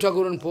Bhakti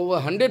Thakur and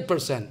Prabhupada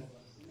 100%,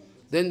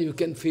 then you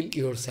can feel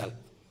yourself.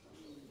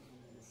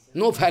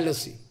 No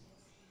fallacy.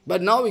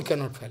 But now we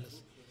cannot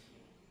fallacy.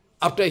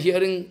 After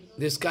hearing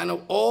this kind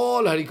of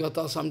all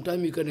Harikatha,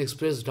 sometimes you can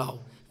express doubt.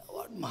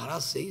 What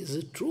Maharaj says, is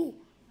it true?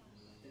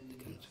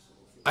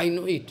 I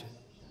know it.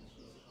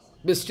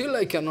 But still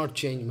I cannot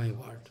change my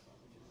word.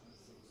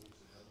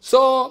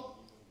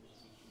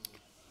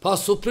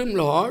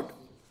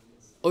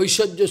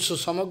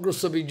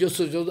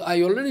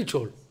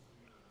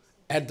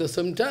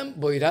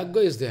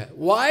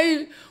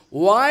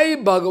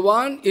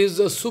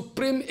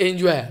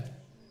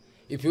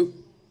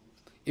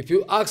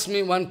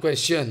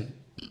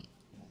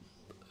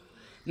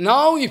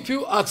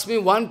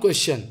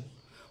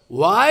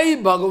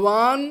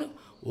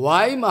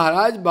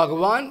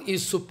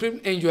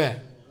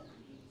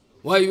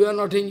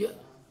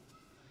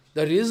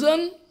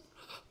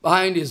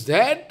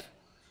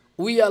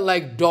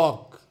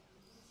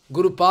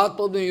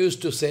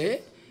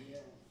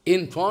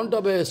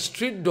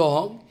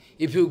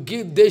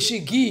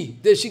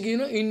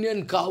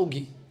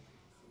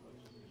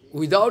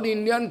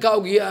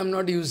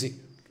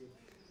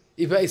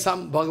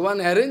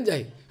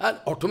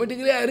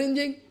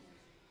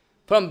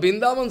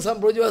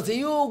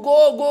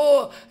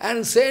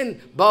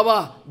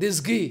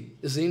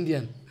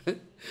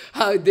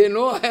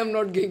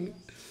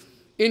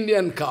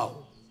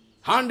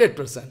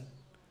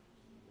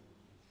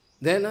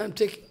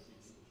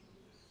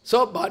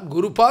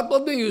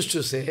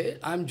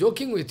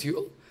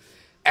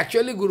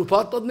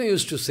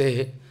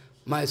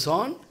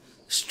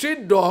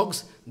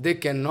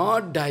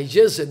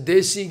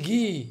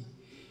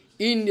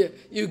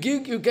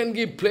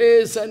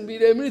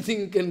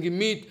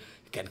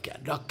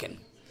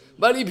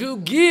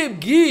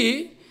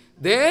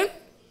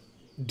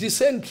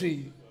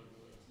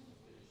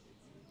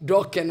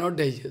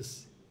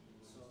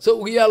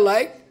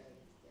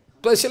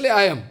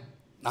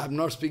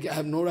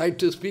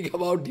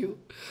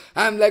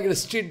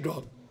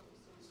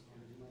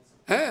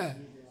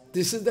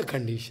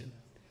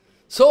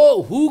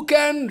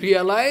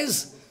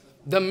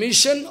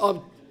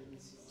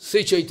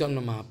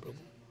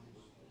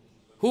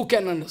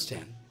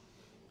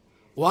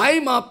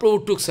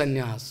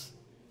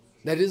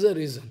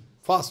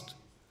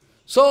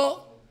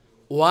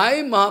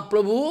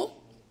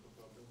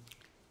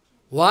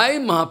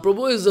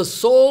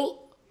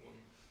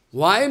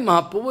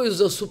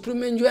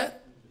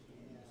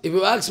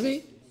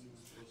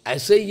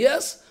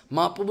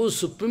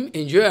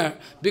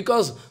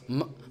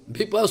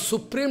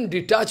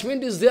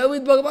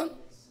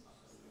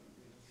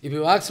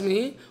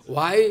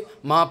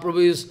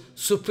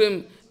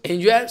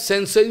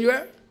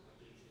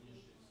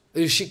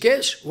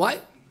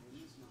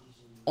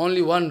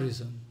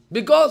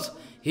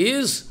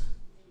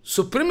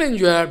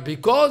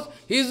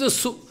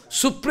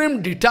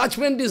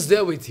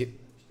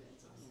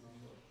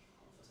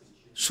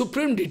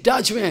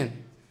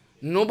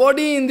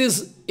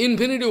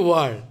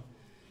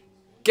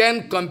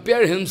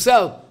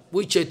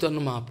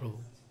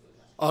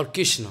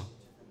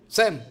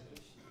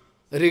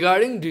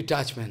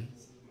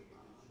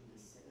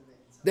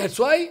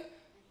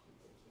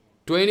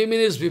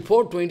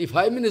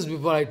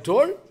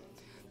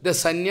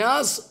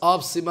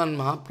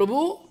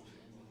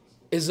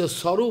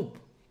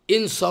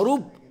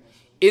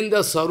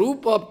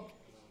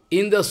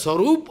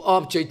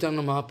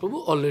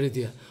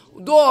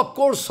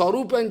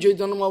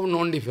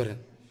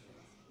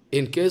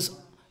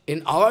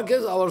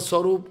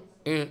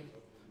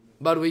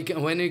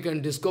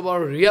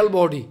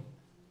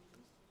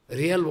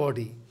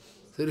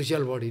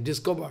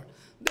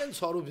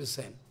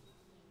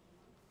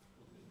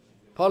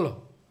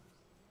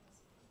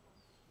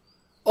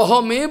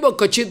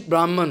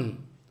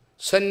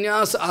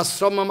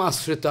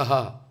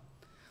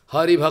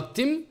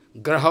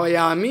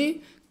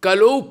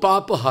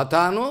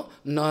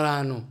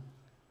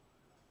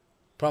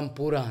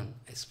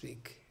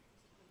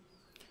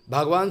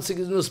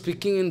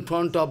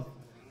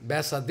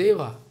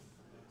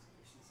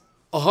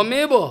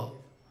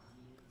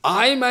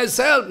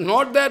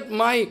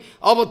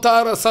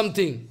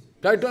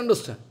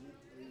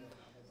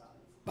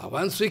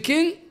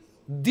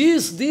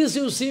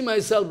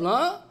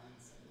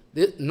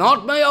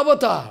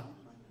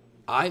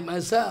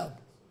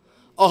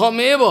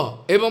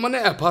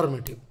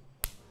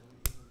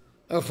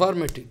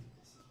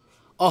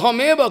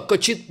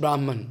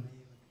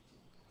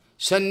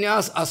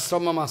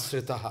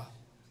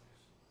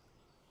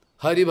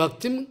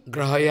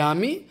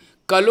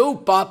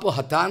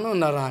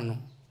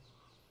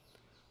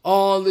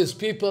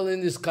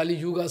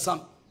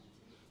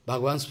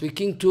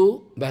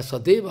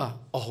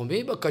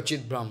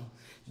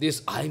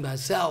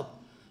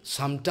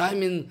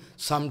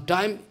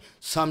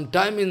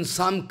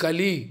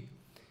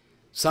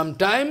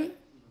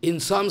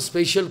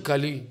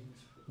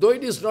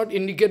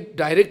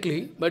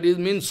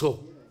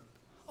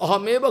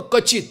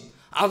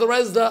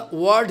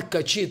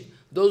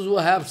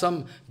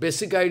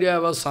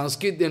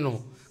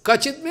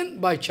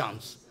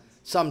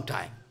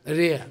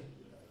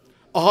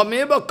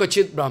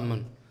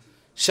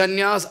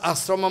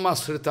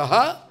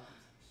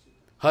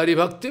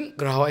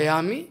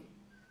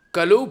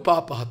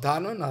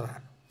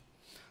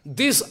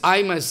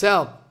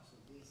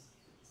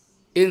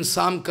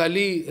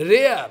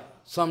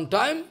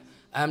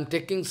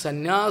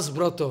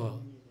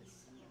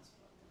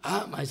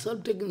 I am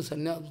myself taking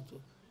sannyas.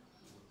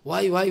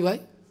 Why?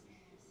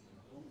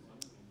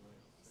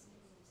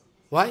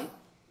 Why?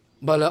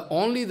 But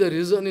only the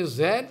reason is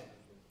that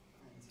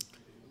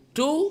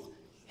to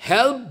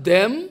help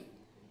them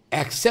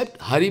accept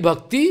Hari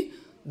Bhakti,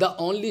 the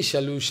only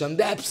solution,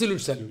 the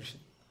absolute solution.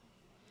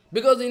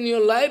 Because in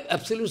your life,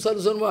 absolute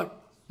solution what?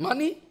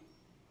 Money?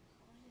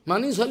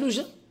 Money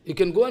solution? You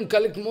can go and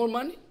collect more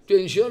money to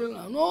ensure.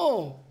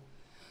 No.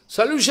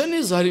 Solution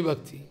is Hari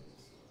Bhakti.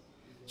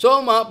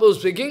 So Mahaprabhu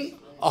speaking,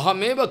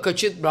 Ahameva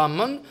kachit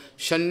brahman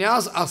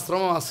sannyas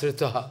asrama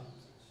asritaha.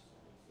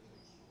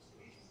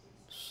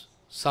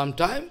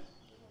 Sometime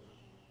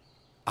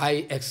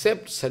I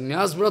accept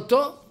sannyas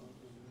brata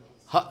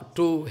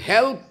to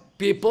help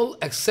people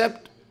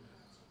accept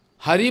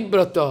Hari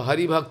Brata,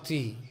 Hari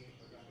Bhakti.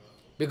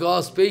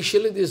 Because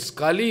especially this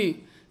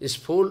Kali is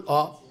full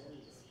of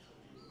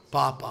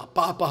Papa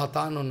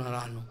hatano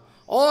narano.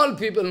 All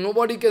people,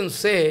 nobody can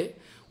say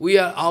we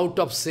are out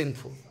of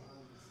sinful.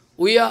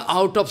 We are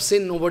out of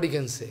sin, nobody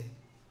can say.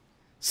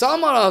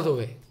 Some are other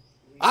way.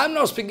 I am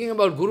not speaking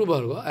about Guru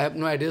Bhargava, I have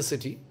no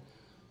audacity.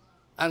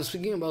 I am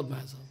speaking about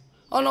myself.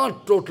 Or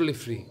not totally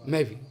free,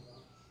 maybe.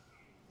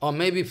 Or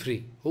maybe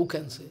free. Who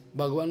can say?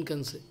 Bhagavan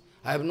can say.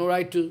 I have no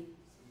right to.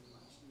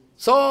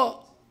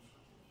 So,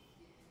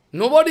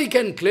 nobody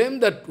can claim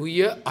that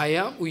we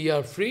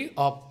are free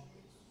of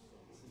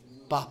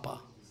Papa.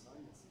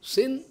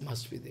 Sin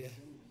must be there.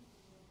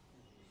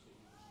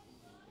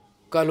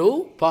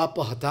 Kalu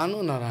Papa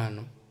Hatano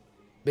Narayano.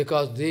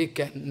 Because they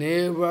can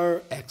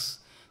never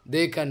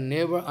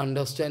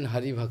understand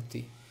Hari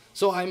Bhakti.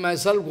 So I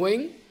myself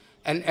going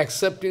and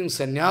accepting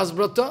sannyas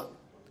brata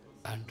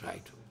and try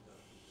to.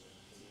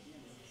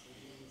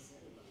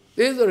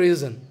 This is the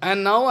reason.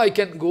 And now I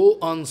can go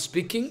on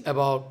speaking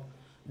about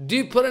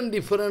different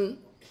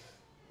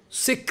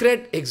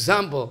secret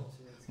example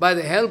by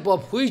the help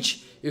of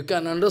which you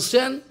can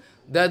understand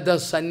that the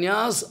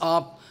sannyas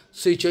of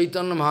Sri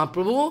Chaitanya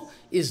Mahaprabhu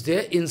is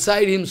there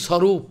inside him,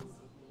 Sarup.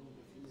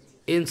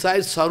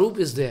 Inside Sarup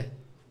is there.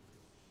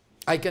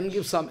 I can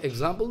give some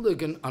example that you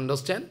can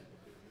understand.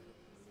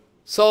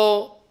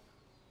 So,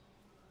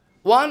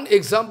 one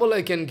example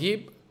I can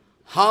give,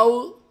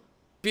 how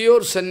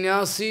pure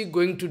sannyasi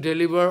going to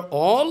deliver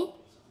all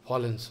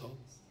fallen souls.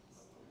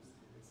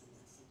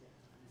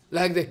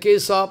 Like the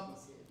case of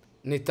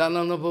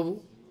Nityananda Prabhu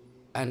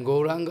and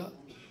Gauranga.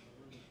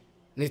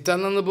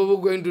 Nityananda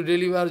Prabhu going to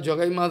deliver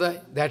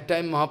𝐻𝐫𝐸𝐬𝐸𝐸. That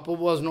time Mahaprabhu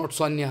was not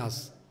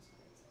sannyas.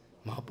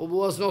 Mahaprabhu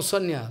was not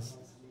sannyas.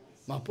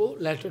 Mahaprabhu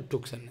later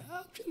took sannyas.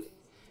 Actually,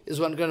 it's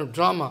one kind of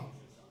drama,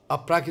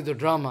 aprakita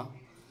drama.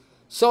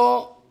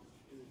 So,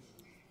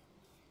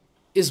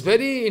 it's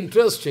very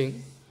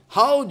interesting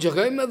how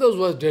𝐻𝐫𝐸𝐸𝐸𝐸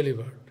was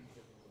delivered.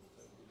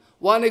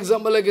 One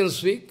example I can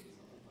speak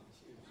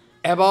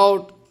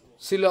about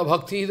Srila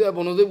Bhakti Hridaya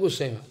Banodeva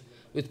Goswami.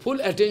 With full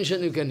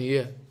attention you can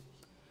hear.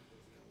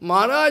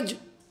 Maharaj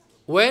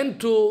went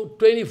to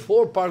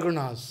 24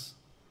 Parganas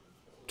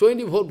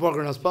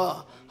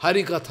for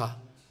Harikatha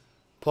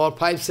for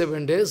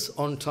 5-7 days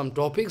on some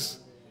topics.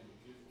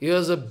 He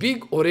was a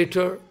big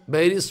orator,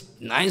 very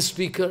nice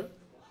speaker.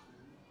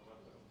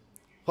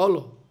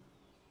 Follow.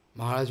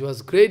 Maharaj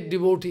was great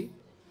devotee.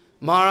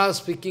 Maharaj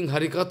speaking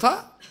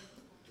Harikatha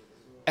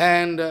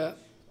and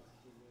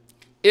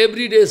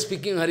every day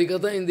speaking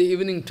Harikatha in the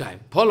evening time.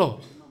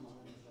 Follow.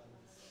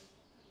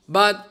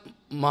 But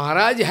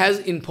Maharaj has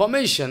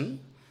information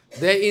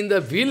that in the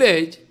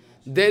village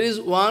there is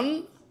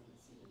one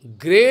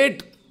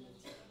great,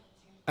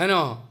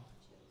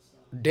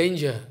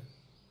 danger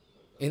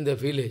in the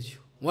village.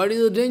 What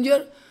is the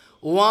danger?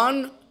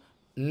 One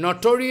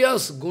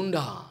notorious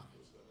gunda.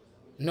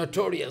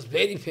 Notorious,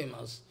 very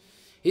famous.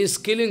 He is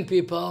killing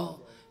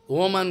people,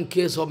 woman,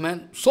 case of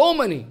man, so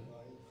many.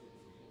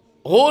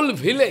 Whole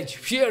village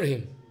fear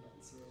him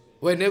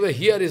whenever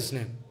hear his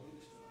name.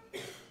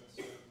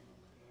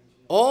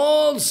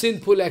 All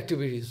sinful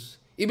activities.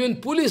 Even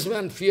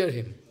policemen fear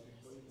him.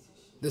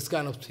 This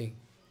kind of thing.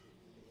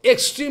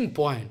 Extreme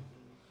point.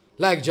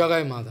 Like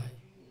𝐻𝐫𝐸𝐸𝐸𝐸.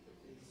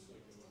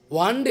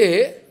 One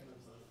day,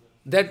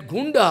 that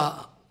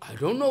gunda, I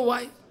don't know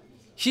why,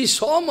 he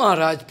saw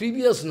Maharaj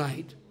previous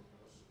night.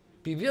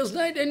 Previous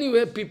night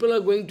anyway, people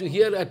are going to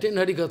hear, attend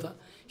Harikatha.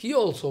 He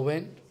also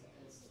went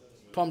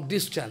from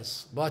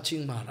distance,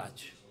 watching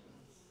Maharaj.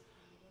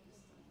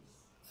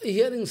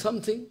 Hearing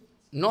something,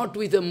 not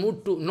with a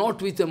mood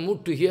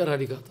to hear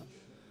Harikatha,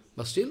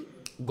 but still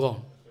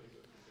gone.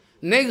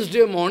 Next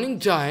day morning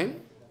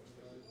time,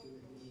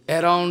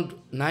 around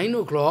 9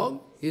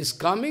 o'clock, he is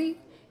coming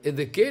at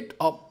the gate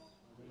of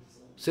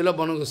Srila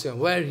Banodeva,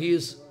 where he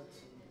is.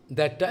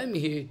 That time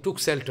he took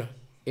shelter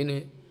in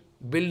a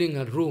building,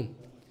 a room.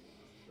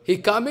 He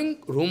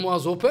coming, room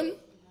was open,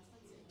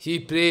 he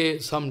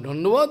prayed some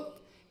Dandavat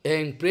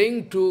and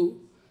praying to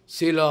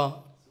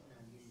Srila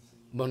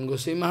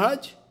Banodeva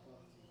Maharaj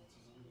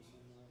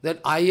that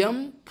I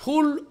am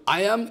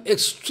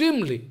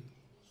extremely,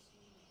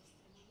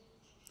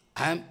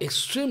 I am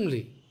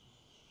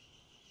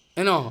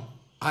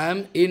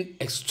in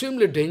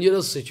extremely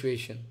dangerous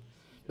situation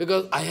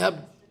because I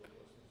have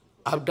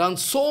I've done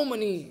so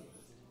many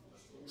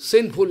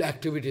sinful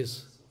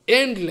activities,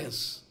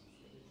 endless.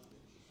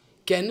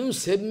 Can you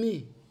save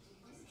me?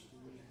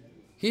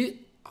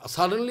 He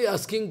suddenly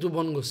asking to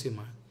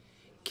Bongosima,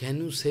 can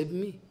you save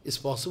me? Is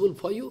possible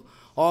for you?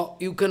 Or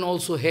you can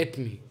also hate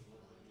me.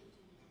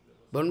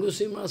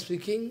 Bongosima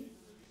speaking,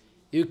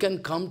 you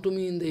can come to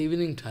me in the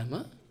evening time.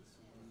 Huh?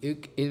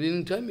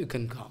 Evening time you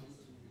can come.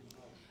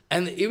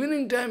 And the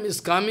evening time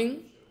is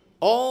coming,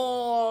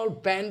 all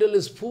pandal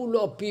is full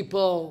of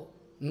people,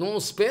 no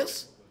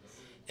space.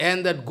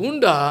 And that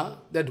gunda,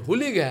 that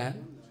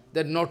hooligan,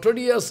 that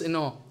notorious,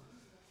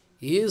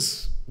 he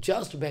is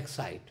just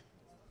backside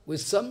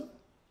with some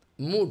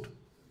mood.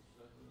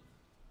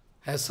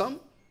 Has some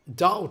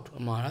doubt.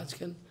 Maharaj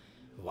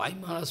why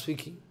Maharaj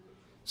speaking?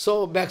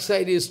 So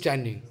backside he is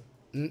standing.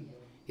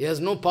 He has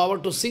no power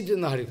to sit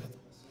in the Harikatha.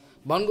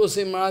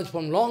 Bangosai Maharaj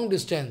from long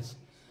distance,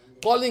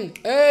 calling,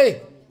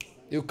 hey,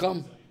 you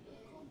come.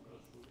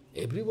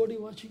 Everybody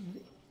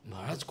watching.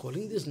 Maharaj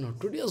calling this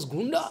notorious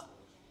gunda.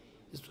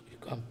 You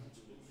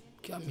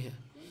come here.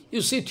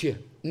 You sit here,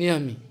 near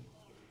me.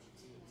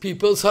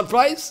 People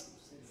surprised.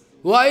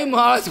 Why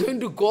Maharaj is going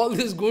to call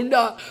this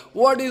gunda?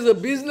 What is the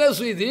business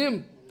with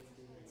him?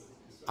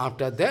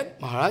 After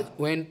that, Maharaj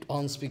went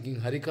on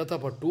speaking Harikatha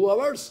for 2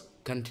 hours,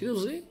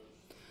 continuously.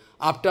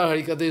 After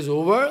Harikatha is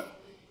over,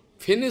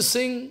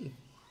 finishing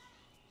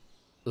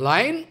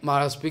line,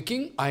 Maharaj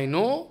speaking, I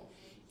know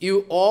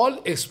you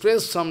all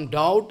express some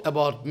doubt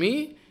about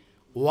me,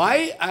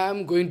 why I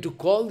am going to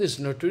call this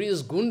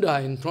notorious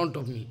gunda in front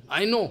of me.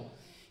 I know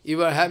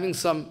you are having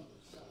some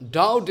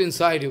doubt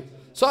inside you,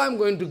 so I am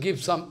going to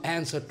give some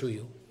answer to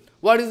you.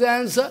 What is the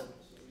answer?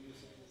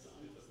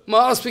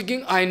 Maharaj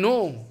speaking, I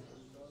know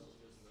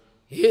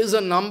he is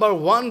a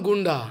 #1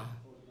 gunda.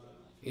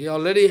 He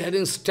already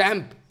having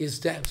stamp, his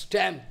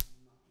stamp.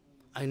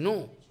 I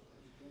know.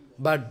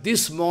 But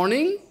this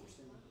morning,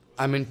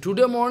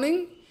 today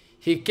morning,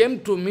 he came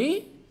to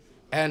me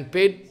and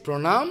paid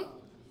pranam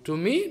to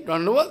me,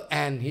 Dandavat,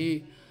 and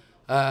he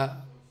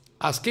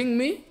asking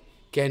me,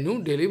 can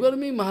you deliver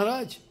me,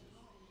 Maharaj?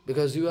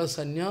 Because you are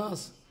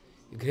sannyas,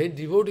 great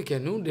devotee,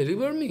 can you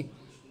deliver me?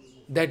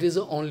 That is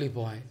the only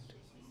point.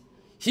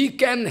 He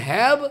can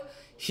have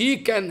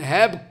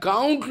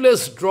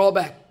countless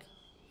drawback.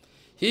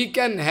 He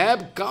can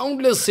have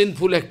countless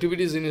sinful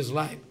activities in his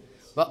life.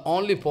 But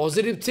only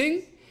positive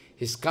thing,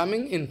 he's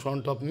coming in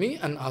front of me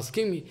and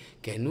asking me,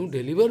 can you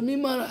deliver me,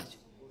 Maharaj?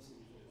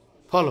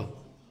 Follow.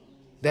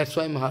 That's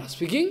why Maharaj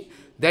speaking,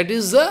 that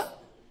is the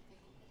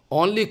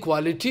only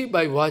quality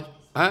by what,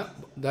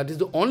 that is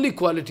the only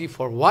quality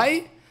for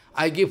why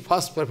I give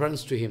first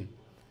preference to him.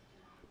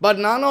 But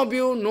none of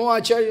you, no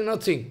acharya,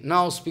 nothing,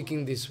 now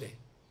speaking this way.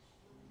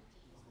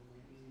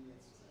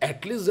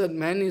 At least that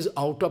man is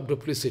out of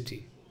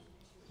duplicity.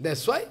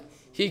 That's why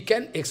he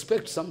can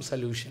expect some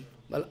solution.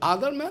 But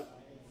other man,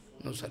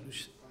 no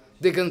solution.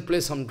 They can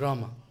play some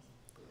drama.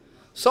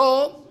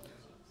 So,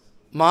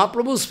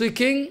 Mahaprabhu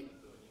speaking,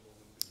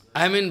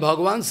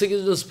 Bhagavan Sri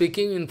Krishna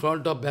speaking in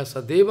front of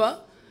Vyasadeva,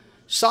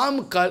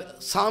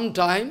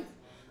 sometime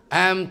I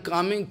am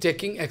coming,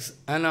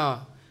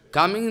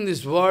 coming in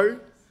this world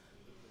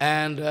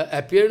and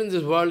appear in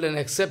this world and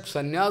accept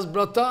sannyas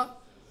brata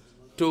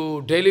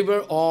to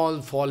deliver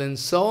all fallen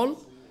soul,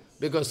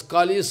 because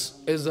Kali is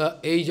the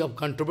age of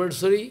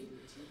controversy,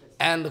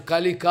 and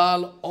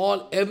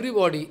Kalikal,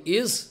 everybody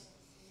is,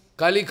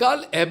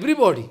 Kalikal,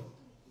 everybody,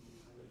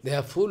 they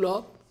are full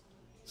of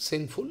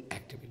sinful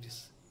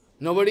activities.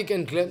 Nobody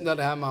can claim that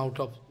I am out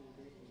of,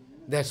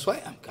 that's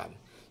why I am coming.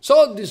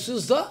 So this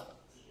is the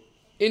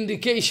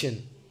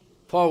indication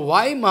for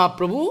why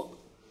Mahaprabhu,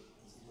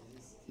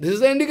 this is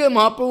the indication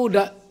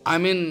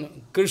Mahaprabhu,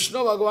 Krishna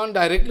Bhagavan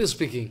directly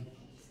speaking.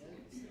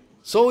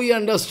 So we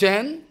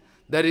understand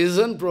the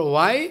reason for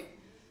why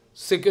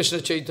Sri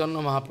Krishna Chaitanya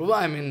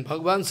Mahaprabhu,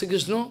 Bhagavan Sri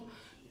Krishna,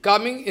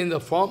 coming in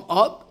the form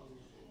of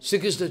Sri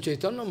Krishna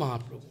Chaitanya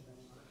Mahaprabhu.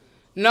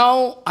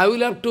 Now I will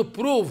have to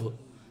prove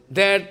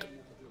that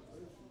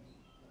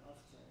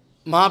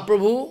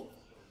Mahaprabhu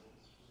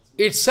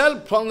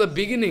itself from the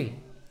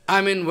beginning,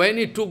 when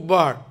he took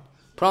birth,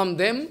 from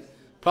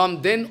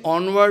then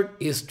onward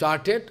he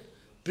started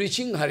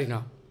preaching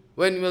Harinam,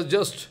 when he was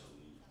just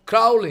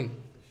crawling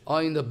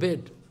or in the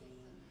bed.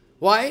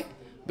 Why?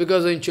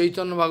 Because in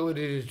Chaitanya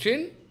Bhagavati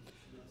retreat,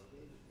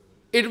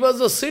 it was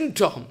a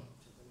symptom.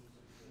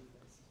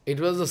 It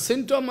was a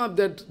symptom of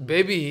that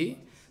baby,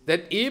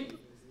 that if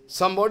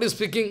somebody is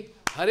speaking,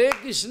 Hare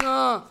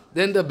Krishna,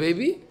 then the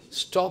baby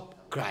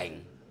stopped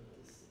crying.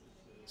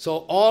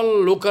 So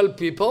all local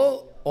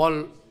people,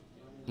 all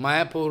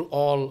Mayapur,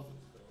 all,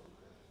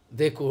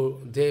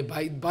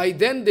 by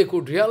then they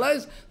could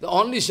realize the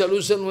only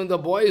solution when the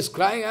boy is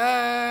crying,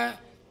 Hare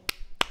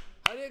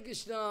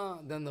Krishna,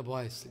 then the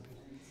boy is sleeping.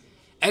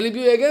 And if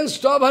you again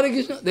stop Hare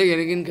Krishna, they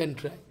again can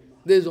try.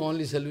 There is the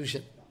only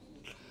solution.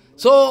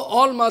 So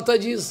all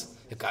Matajis,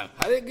 they come,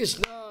 Hare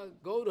Krishna,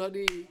 Gaur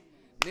Hari,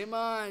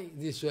 Nimai,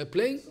 this way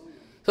playing.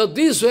 So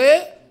this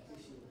way,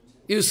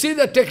 you see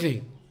the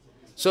technique.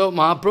 So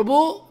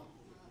Mahaprabhu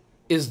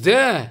is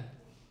there.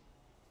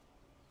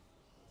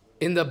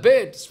 in the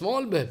bed,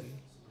 small baby.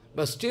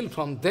 But still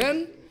from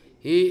then,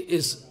 he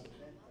is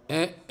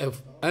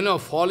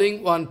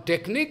following one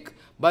technique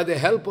by the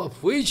help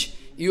of which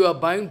you are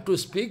bound to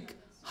speak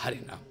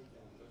Harinam.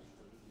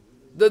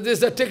 This is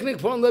the technique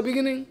from the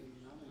beginning.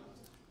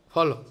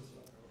 Follow.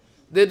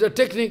 There is a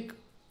technique.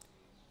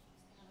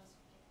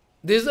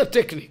 This is a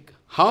technique.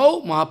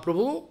 How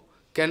Mahaprabhu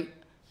can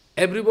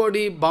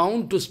everybody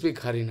bound to speak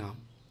Harinam.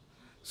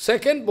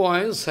 Second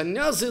point,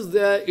 sannyas is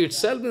there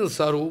itself in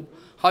Sarup.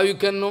 How you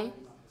can know?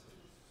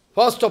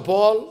 First of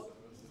all,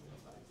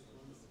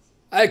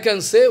 I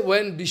can say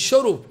when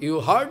Vishwarup, you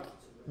heard?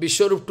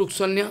 Vishwarup took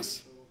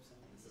sannyas.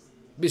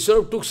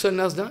 Vishwarup took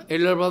sannyas, na?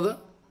 Elder brother.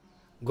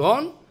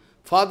 Gone.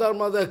 Father,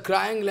 mother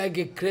crying like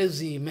a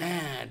crazy,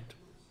 mad.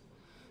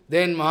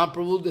 Then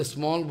Mahaprabhu, the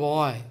small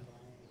boy,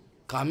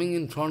 coming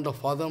in front of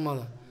father,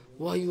 mother.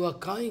 Why you are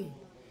crying?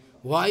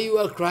 Why you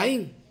are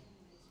crying?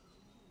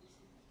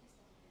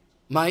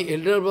 My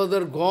elder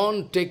brother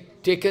gone,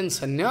 taken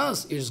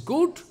sannyas, it's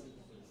good.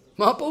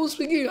 Mahaprabhu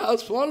speaking, a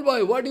small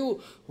boy,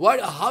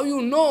 how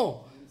you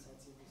know?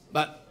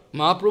 But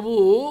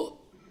Mahaprabhu,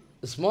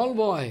 a small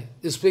boy,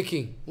 is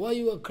speaking, why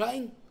you are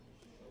crying?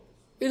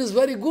 It is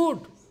very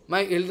good.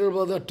 My elder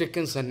brother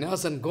taken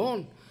sannyas and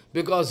gone,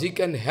 because he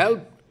can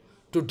help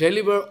to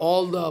deliver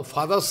all the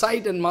father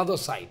side and mother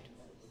side.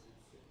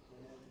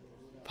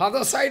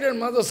 Father side and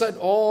mother side,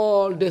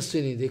 all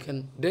destiny, they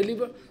can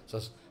deliver.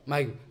 So,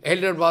 my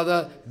elder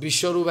brother,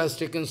 Vishwarup, has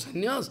taken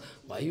sannyas.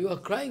 Why you are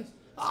crying?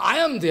 I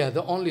am there,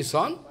 the only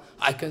son.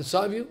 I can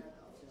serve you.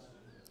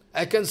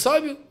 I can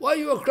serve you. Why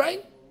you are crying?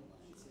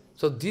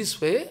 So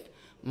this way,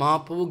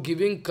 Mahaprabhu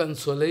giving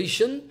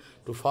consolation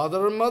to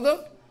father and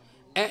mother.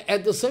 And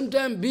at the same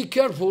time, be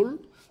careful,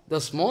 the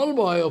small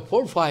boy of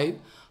 4, 5,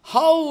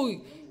 how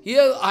he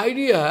has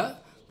idea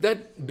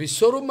that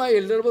Vishwarup, my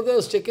elder brother,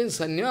 has taken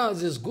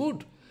sannyas, is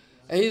good.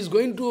 And he is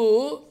going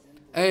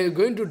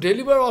to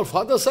deliver our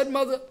father side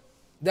mother.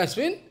 That's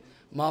mean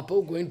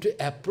Mahaprabhu going to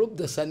approve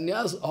the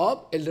sannyas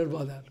of elder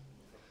brother.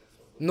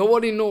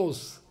 Nobody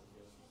knows.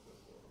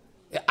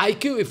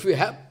 IQ, if you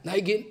have,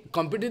 like in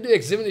competitive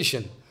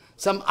examination,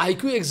 some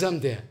IQ exam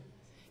there.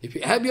 If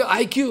you have your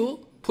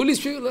IQ,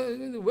 foolish people,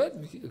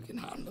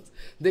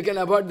 they can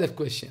avoid that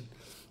question.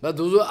 But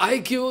those who are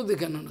IQ, they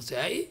can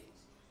understand. Hey,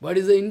 what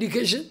is the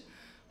indication?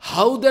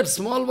 How that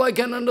small boy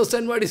can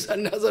understand what is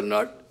sannyas or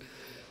not?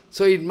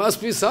 So it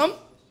must be some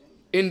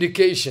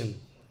indication.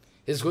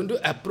 Is going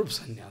to approve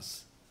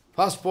sannyas.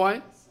 First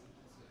point.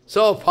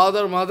 So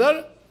father,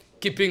 mother,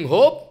 keeping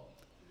hope.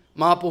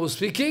 Mahaprabhu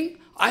speaking,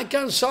 I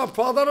can serve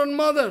father and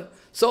mother.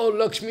 So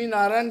Lakshmi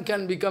Narayan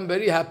can become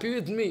very happy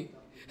with me.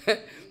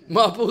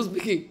 Mahaprabhu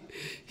speaking.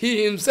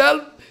 He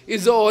himself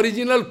is the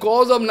original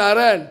cause of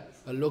Narayan.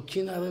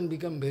 Lakshmi Narayan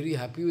become very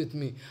happy with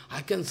me.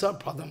 I can serve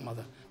father and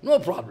mother. No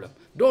problem.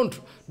 Don't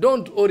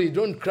worry,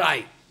 don't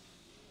cry.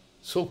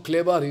 So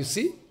clever, you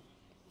see.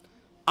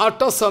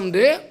 After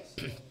Sunday,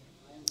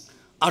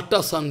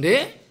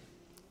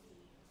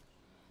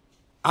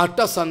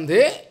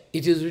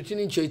 it is written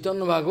in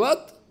Chaitanya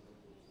Bhagavat,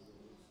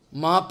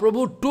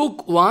 Mahaprabhu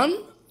took one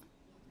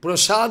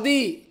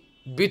prasadi,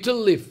 betel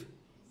leaf,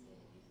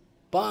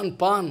 pan,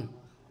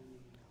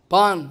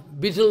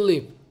 betel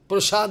leaf,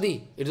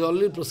 prasadi, it is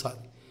only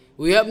prasadi.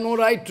 We have no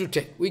right to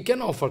take, we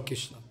can offer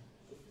Krishna.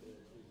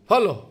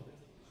 Follow,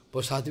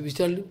 prasadi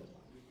betel leaf.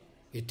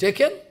 He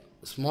taken,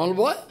 small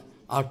boy,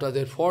 after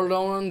that fall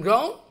down on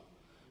ground,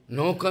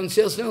 no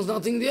consciousness,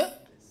 nothing there.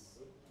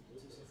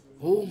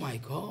 Oh my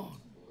God.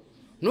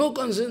 No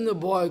consciousness, the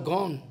boy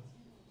gone.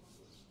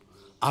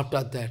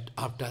 After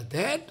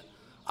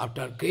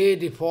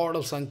great effort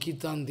of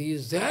Sankirtan,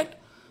 this, that,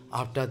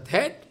 after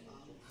that,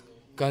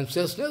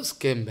 consciousness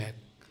came back.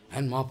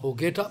 And Mahaprabhu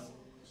get up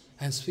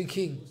and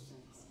speaking.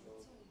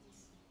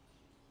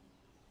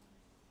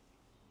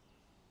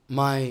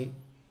 My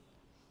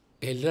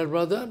elder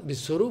brother,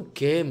 Vishwarup,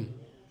 came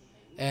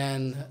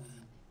and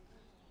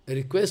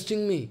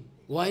requesting me,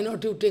 why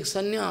not you take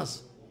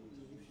sannyas?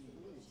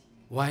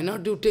 Why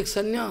not you take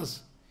sannyas?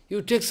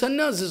 You take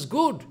sannyas, is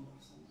good.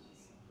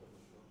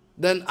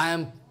 Then I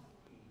am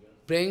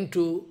praying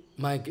to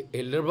my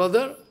elder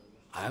brother.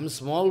 I am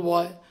small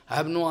boy. I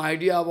have no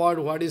idea about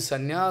what is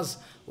sannyas,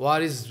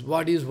 what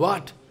is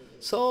what.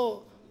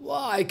 So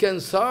I can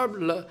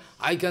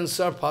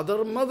serve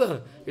father and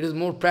mother. It is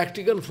more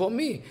practical for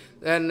me.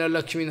 Then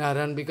Lakshmi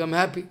Narayan become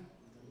happy.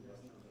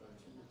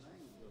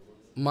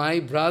 My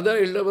brother,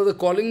 elder brother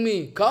calling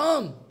me,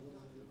 come,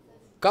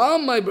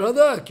 my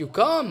brother, you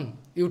come,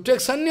 you take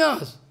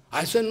sannyas.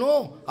 I said,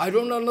 no, I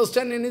don't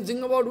understand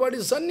anything about what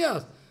is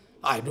sannyas.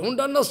 I don't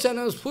understand,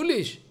 I was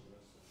foolish.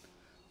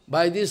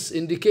 By this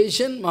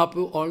indication,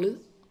 Mahaprabhu always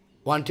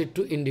wanted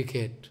to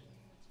indicate.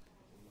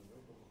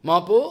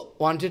 Mahaprabhu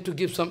wanted to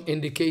give some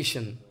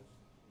indication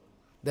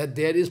that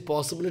there is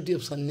possibility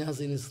of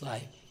sannyas in his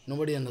life.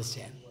 Nobody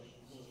understand.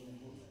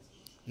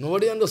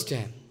 Nobody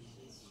understand.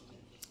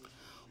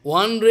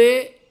 One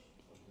day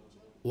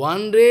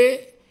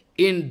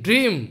in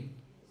dream,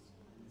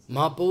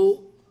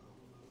 Mahaprabhu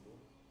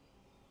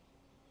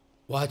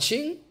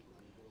watching,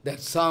 that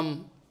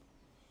some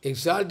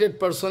exalted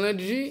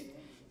personality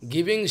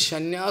giving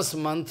sannyas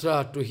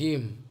mantra to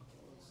him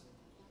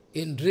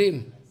in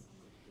dream.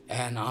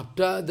 And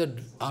after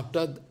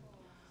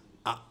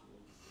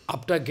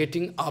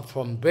getting up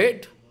from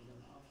bed,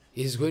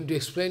 he is going to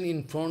explain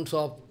in front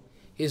of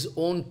his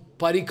own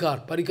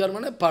parikar. Parikar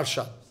means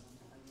parshad,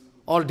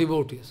 all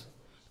devotees.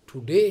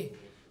 Today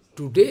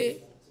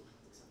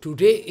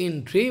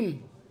in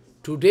dream,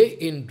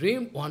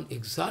 one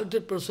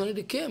exalted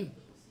personality came.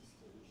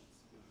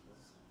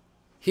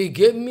 He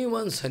gave me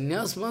one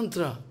sannyas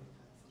mantra.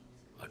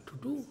 What to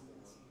do?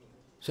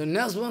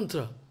 Sannyas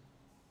mantra.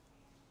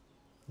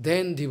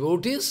 Then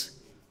devotees,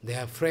 they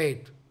are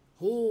afraid.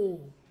 Oh,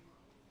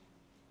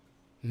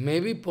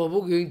 maybe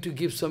Prabhu going to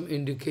give some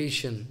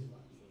indication.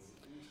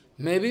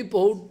 Maybe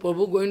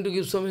Prabhu going to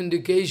give some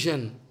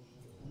indication.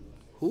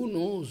 Who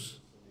knows?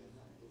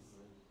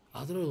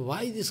 Otherwise,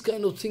 why this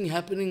kind of thing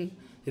happening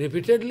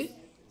repeatedly?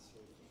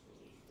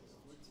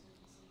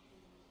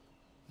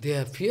 They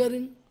are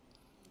fearing.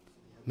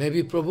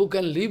 Maybe Prabhu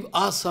can leave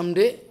us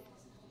someday.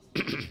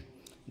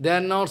 They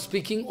are not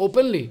speaking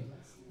openly,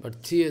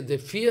 but they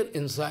fear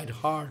inside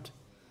heart.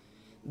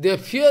 They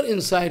fear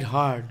inside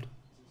heart.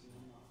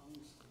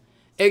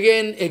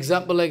 Again,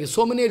 example like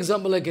so many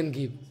examples I can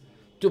give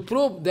to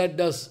prove that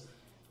the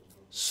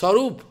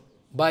Sarup,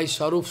 by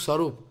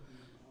Sarup.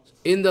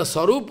 In the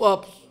Sarup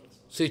of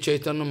Sri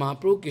Chaitanya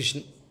Mahaprabhu,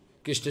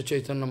 Krishna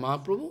Chaitanya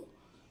Mahaprabhu,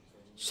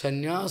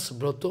 sannyas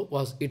brata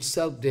was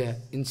itself there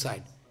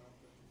inside.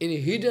 In a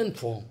hidden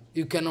form,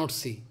 you cannot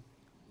see.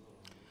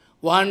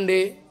 One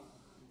day,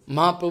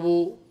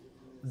 Mahaprabhu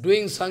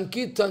doing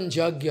Sankirtan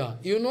Jagya.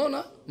 You know,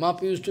 na?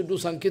 Mahaprabhu used to do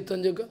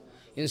Sankirtan Jagya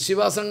in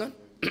Sivasangan.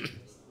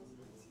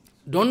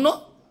 Don't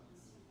know?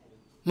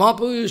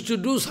 Mahaprabhu used to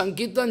do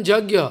Sankirtan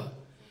Jagya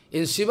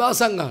in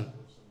Sivasangan.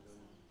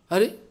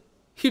 Are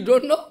you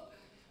don't know?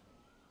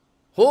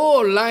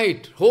 Whole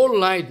night,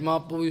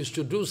 Mahaprabhu used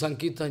to do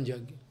Sankirtan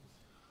Jagya.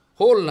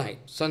 Whole night,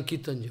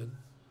 Sankirtan Jagya.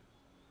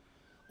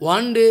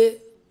 One day,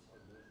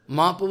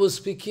 Mahaprabhu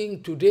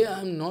speaking, today I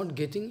am not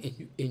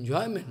getting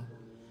enjoyment.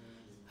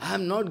 I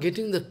am not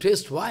getting the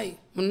taste. Why?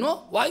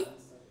 No, why?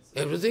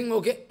 Everything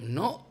okay?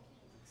 No.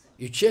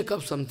 You check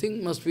up,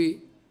 something must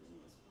be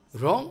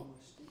wrong.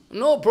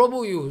 No,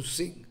 Prabhu, you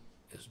sing.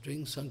 Yes,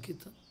 doing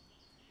Sankirtan.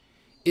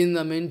 In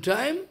the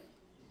meantime,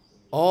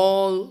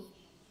 all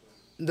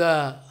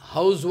the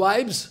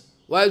housewives,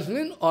 wives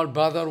mean, or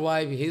brother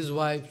wife, his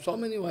wife, so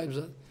many wives,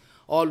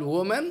 all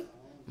women,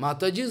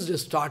 Matajis, they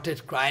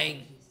started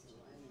crying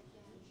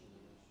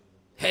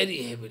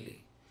very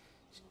heavily.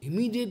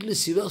 Immediately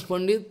Srivas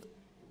Pandit,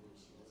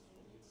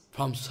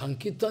 from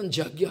Sankirtan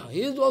Jagya,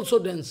 he is also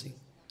dancing.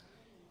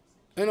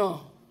 You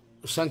know,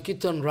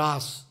 Sankirtan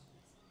Ras.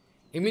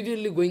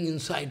 Immediately going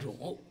inside room.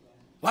 Oh,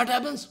 what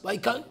happens? Why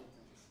can't?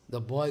 The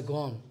boy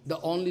gone, the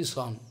only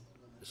son.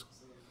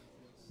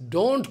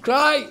 Don't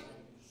cry.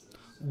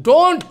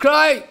 Don't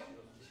cry.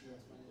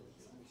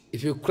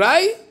 If you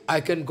cry,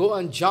 I can go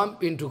and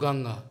jump into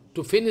Ganga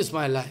to finish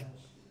my life.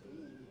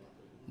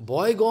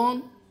 Boy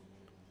gone.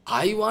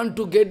 I want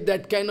to get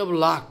that kind of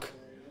luck.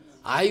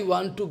 I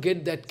want to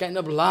get that kind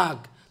of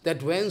luck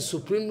that when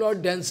Supreme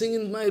Lord dancing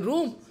in my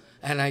room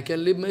and I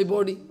can leave my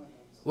body.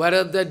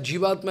 Whereas that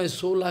Jivatma is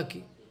so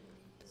lucky.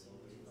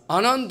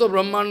 Ananta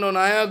Brahmanda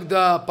Nayak,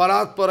 the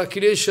Paratpara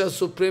Akhiresha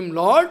Supreme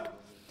Lord,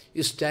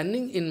 is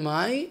standing in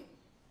my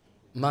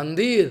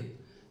mandir.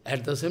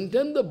 At the same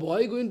time, the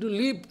boy going to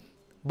leave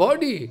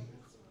body.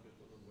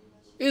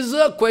 It's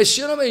a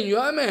question of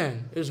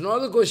enjoyment. It's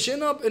not a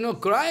question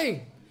of,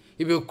 crying.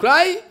 If you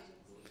cry,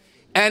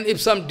 and if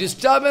some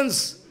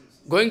disturbance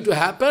going to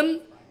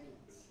happen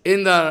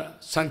in the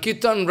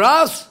Sankirtan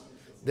Ras,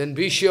 then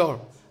be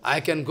sure, I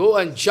can go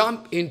and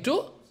jump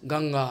into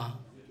Ganga.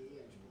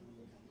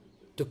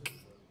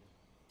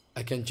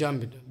 I can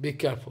jump into, be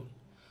careful.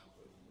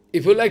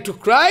 If you like to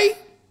cry,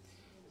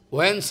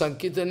 when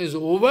Sankirtan is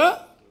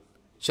over,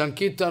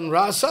 Sankirtan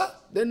Rasa,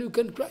 then you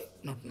can cry.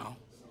 Not now.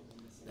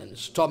 Then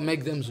stop,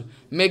 make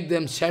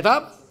them set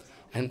up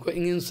and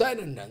going inside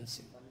and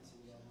dancing.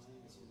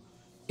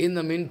 In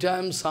the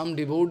meantime, some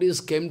devotees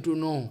came to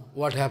know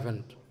what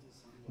happened.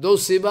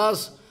 Those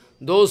Sivas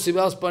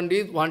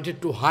Pandit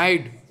wanted to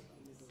hide.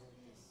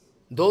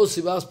 Those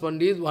Sivas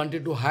Pandit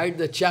wanted to hide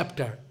the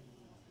chapter.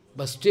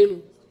 But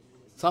still,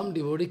 some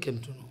devotee came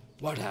to know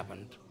what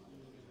happened.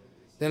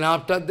 Then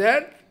after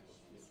that,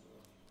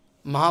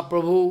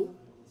 Mahaprabhu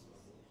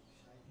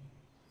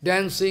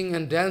dancing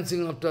and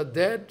dancing after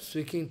that,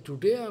 speaking,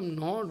 today I am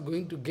not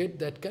going to get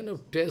that kind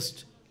of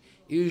taste,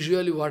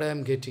 usually what I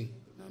am getting.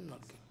 I am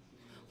not getting.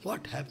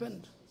 What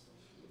happened?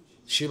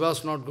 Shiva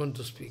is not going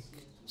to speak.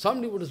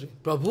 Some devotees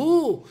speak,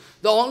 Prabhu,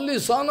 the only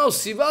son of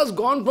Shiva has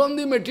gone from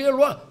the material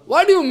world.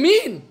 What do you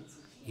mean?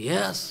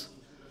 Yes,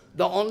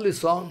 the only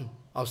son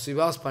of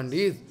Shiva's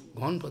Pandit,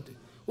 gone from the...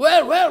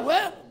 Where?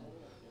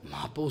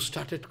 Mahaprabhu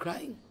started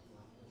crying.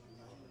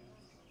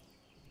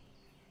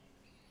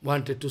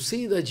 Wanted to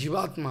see the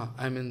Jivatma,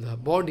 I mean the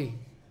body.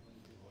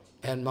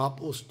 And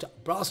Mahaprabhu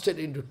bursted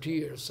into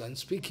tears and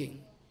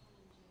speaking.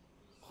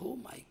 Oh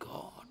my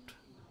God.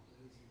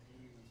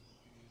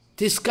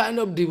 This kind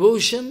of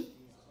devotion,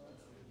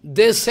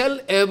 they sell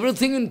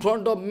everything in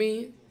front of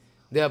me,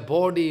 their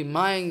body,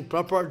 mind,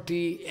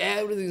 property,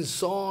 everything,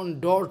 son,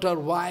 daughter,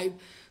 wife,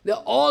 they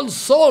are all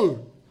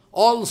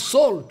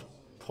sold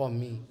for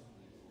me.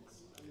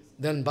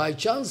 Then by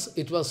chance,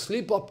 it was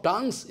slip of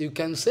tongues, you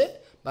can say,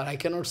 but I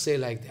cannot say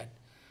like that.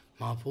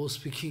 Mahaprabhu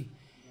speaking,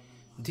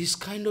 this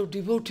kind of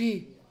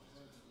devotee,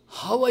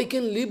 how I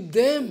can leave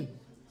them?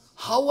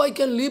 How I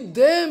can leave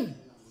them?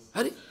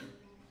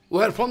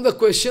 Where from the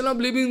question of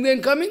leaving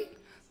them coming?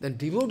 Then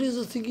devotees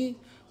are thinking,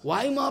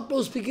 why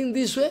Mahaprabhu speaking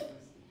this way?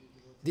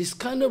 This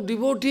kind of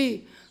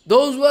devotee,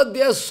 those who are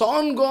their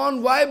son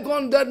gone, wife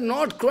gone, they are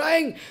not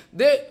crying.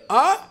 They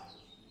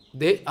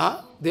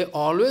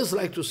always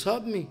like to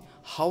serve me.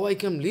 How I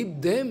can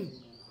leave them?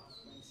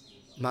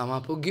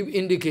 Mahaprabhu give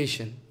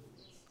indication.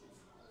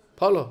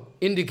 Follow,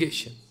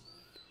 indication.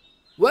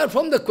 Where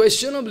from the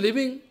question of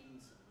living?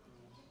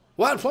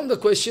 Where from the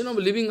question of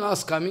living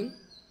us coming?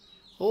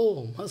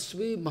 Oh, must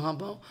be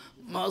Mahaprabhu,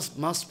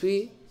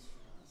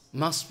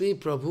 must be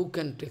Prabhu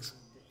can take.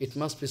 It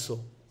must be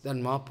so.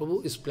 Then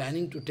Mahaprabhu is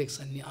planning to take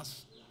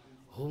sannyas.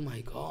 Oh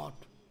my God,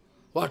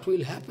 what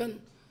will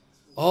happen?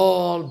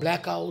 All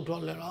blackout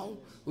all around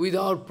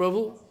without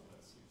Prabhu.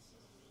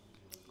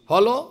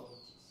 Follow?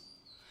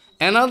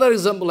 Another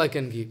example I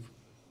can give.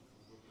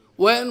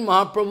 When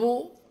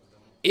Mahaprabhu,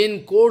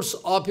 in course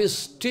of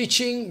his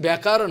teaching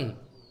Vyakaran,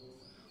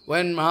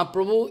 when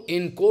Mahaprabhu,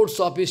 in course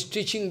of his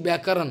teaching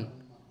Vyakaran,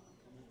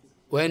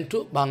 went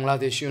to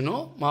Bangladesh, you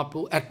know,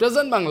 Mahaprabhu, at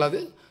present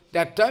Bangladesh,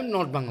 that time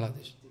not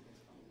Bangladesh.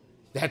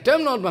 That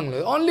time not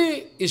Bangladesh,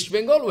 only East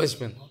Bengal, West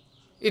Bengal.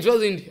 It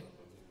was India.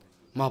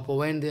 Mahaprabhu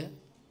went there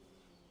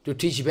to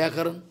teach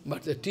Vyakaran,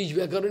 but the teach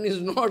Vyakaran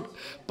is not,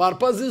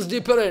 purpose is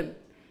different.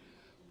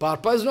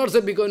 Purpose is not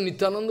say, because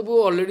Nityananda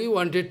Prabhu already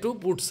wanted to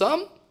put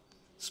some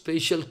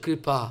special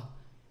kripa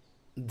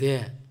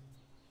there.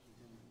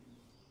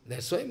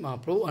 That's why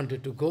Mahaprabhu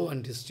wanted to go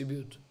and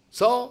distribute.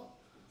 So,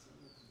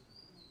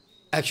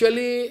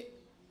 actually,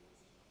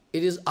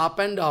 it is up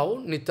and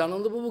down.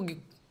 Nityananda Prabhu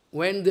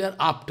went there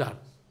after.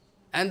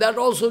 And that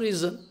also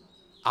reason.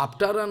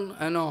 After,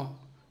 and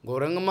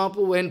Gauranga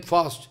Mahaprabhu went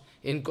first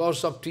in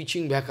course of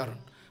teaching Vyakaran.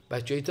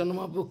 But Chaitanya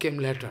Mahaprabhu came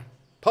later.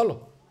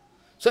 Follow?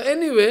 So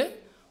anyway,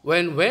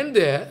 when went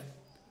there,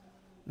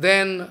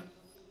 then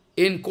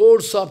in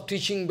course of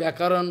teaching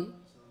Vyakaran,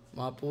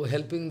 Mahaprabhu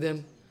helping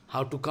them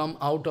how to come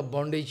out of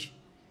bondage,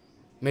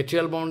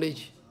 material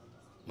bondage.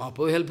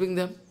 Mahaprabhu helping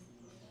them.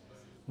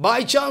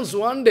 By chance,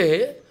 one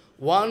day,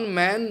 one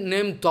man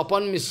named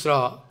Tapan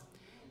Misra,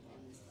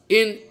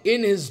 in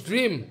his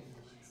dream,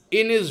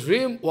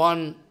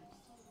 one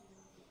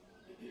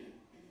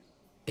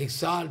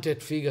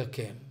exalted figure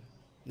came.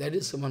 That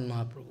is Sriman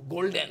Mahaprabhu,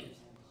 golden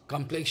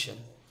complexion.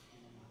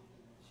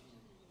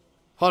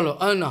 Follow,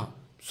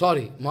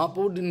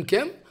 Mahaprabhu didn't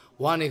come,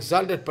 one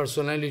exalted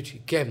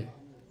personality came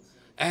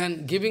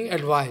and giving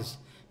advice.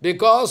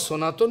 Because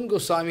Sanatana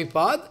Goswami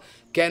Pad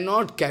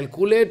cannot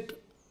calculate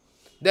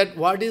that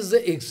what is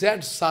the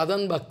exact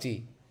sadhan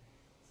bhakti,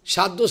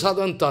 sadhu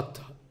sadhan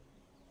tattva.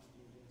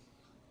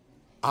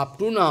 Up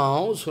to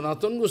now,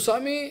 Sanatana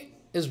Goswami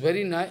is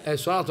very nice,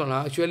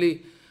 Sanatana,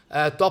 actually,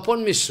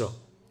 Tapan Mishra,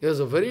 he was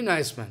a very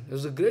nice man, he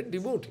was a great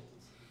devotee.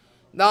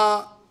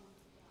 Now,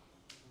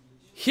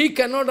 he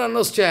cannot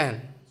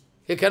understand,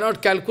 he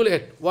cannot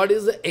calculate what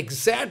is the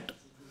exact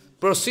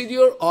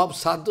procedure of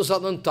sadhu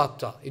sadhan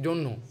tattva, he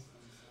don't know.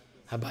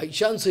 By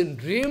chance in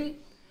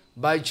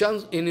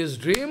his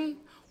dream,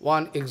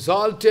 one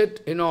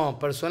exalted,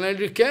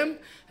 personality came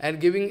and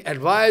giving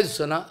advice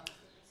to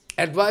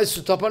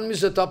Tapan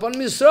Mishra. Tapan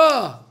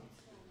Mishra,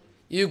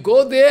 you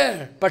go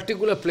there,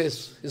 particular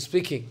place, he's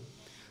speaking.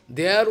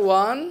 There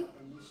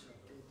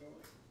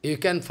you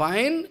can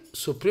find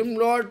Supreme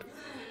Lord,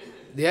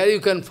 there you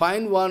can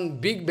find one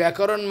big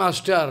Vyakaran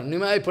master,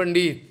 Nimai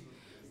Pandit,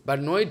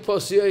 but know it for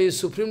sure he is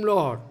Supreme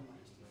Lord.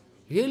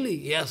 Really?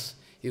 Yes.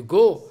 You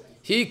go,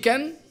 he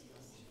can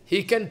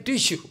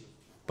teach you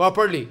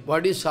properly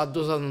what is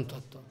sadhu sadhana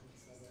tattva.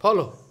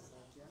 Follow.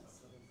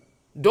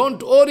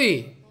 Don't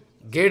worry.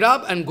 Get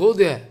up and go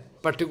there,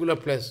 particular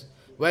place,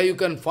 where you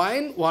can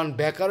find one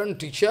Vyakaran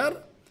teacher,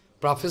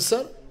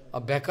 professor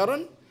of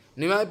Vyakaran,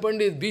 Nimai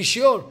Pandit, be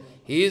sure,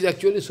 he is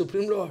actually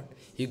Supreme Lord.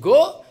 You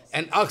go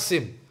and ask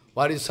him,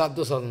 what is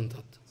sadhu sadhana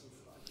tattva?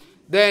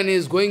 Then he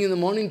is going in the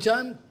morning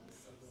time,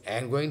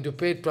 and going to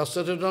pay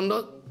prostrated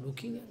dandavat,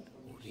 looking at,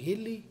 oh,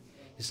 really?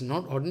 He's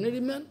not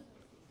ordinary man.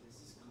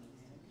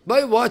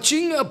 By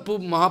watching a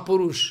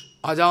Mahapurush,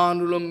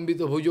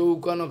 ajanulambita bhujau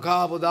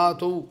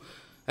kanakha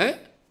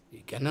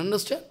you can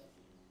understand.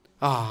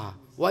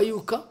 Why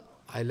you come?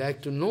 I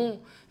like to know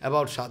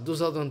about sadhu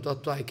sadhana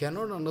tattva. I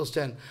cannot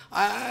understand.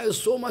 I have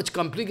so much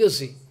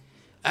complicacy.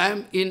 I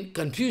am in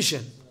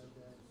confusion.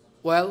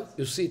 Well,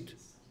 you sit.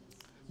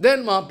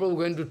 Then Mahaprabhu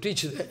going to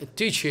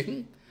teach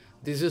him,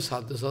 this is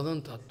sadhu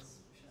sadhana tattva.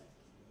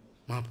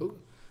 Mahaprabhu,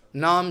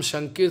 Nam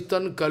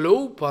Sankirtan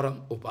Kalau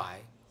Param Upai.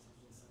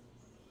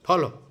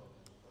 Follow.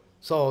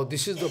 So,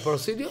 this is the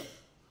procedure.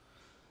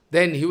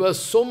 Then he was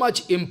so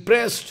much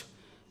impressed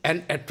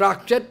and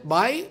attracted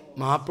by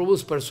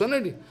Mahaprabhu's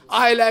personality.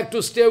 I like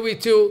to stay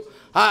with you.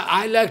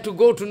 I like to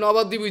go to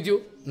Navadvip with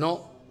you.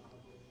 No.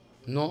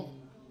 No.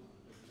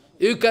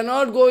 You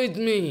cannot go with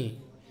me.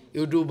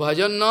 You do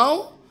bhajan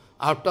now.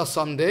 After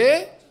some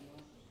day,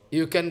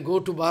 you can go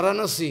to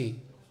Varanasi.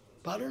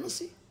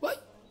 Varanasi? Why?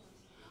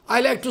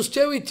 I like to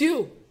stay with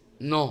you.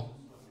 No.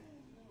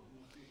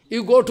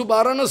 You go to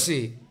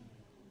Varanasi.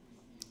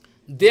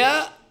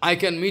 There I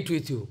can meet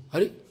with you.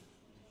 Hari?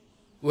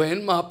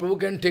 When Mahaprabhu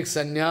can take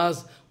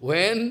sannyas,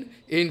 when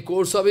in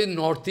course of his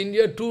North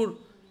India tour,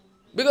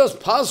 because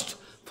first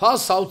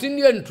South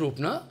Indian troop,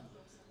 na?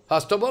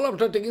 First of all,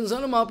 after taking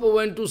sannyas, Mahaprabhu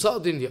went to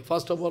South India.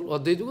 First of all,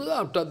 what they do,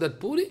 after that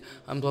Puri,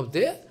 and from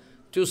there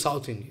to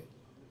South India.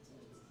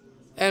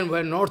 And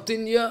when North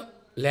India,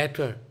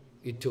 later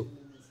it took.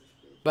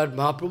 But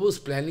Mahaprabhu's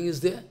planning is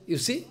there. You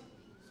see?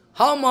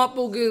 How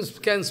Mahaprabhu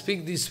can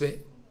speak this way?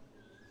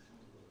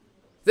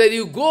 That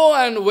you go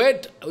and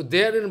wait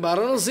there in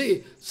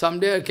Varanasi,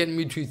 someday I can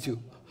meet with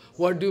you.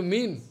 What do you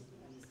mean?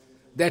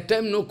 That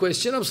time no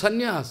question of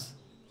sannyas.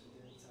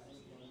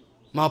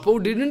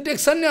 Mahaprabhu didn't take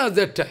sannyas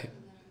that time.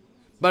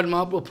 But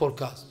Mahaprabhu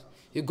forecast.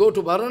 You go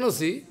to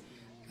Varanasi,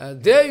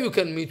 there you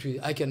can meet with,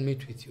 I can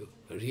meet with you.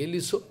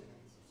 Really so?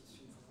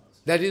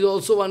 That is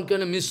also one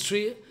kind of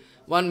mystery,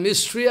 one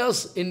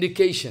mysterious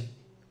indication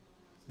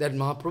that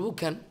Mahaprabhu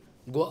can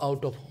go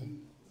out of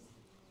home.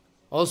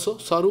 Also,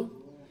 Sarup.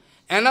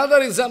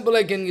 Another example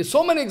I can give,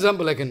 so many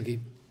examples I can give.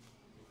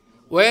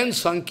 When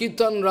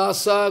Sankirtan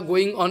Rasa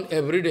going on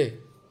every day,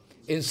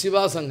 in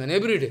Siva Sangan,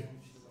 every day,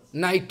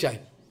 night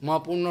time,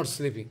 Mahaprabhu not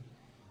sleeping,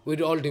 with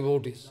all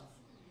devotees.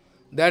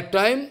 That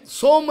time,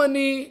 so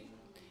many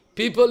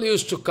people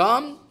used to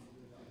come,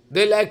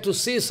 they like to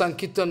see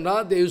Sankirtan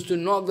Rasa, they used to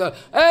knock the,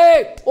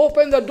 hey,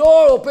 open the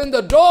door,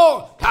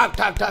 tak,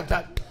 tak, tak,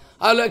 tak.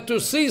 I like to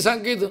see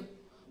Sankirtan.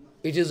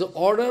 It is the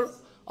order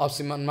of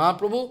Sriman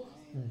Mahaprabhu.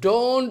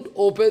 Don't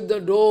open the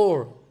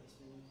door.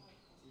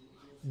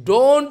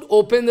 Don't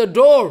open the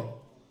door.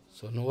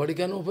 So nobody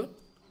can open.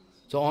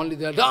 So only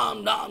they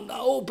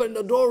open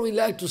the door, we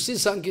like to see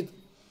Sankirtan.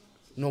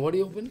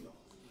 Nobody opened.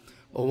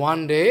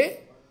 One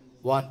day,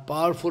 one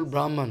powerful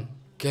Brahman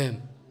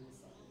came.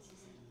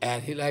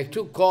 And he liked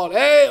to call,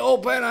 hey,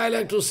 open, I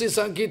like to see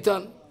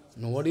Sankirtan.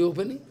 Nobody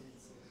opening.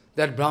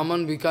 That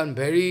Brahman became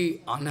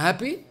very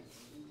unhappy.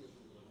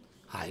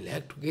 I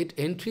like to get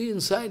entry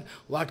inside.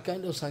 What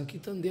kind of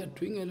Sankirtan they are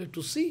doing, I like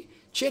to see,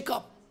 check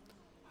up.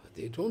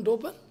 They don't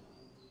open.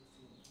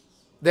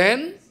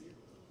 Then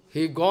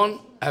he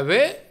gone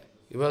away.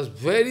 He was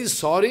very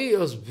sorry. He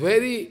was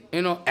very,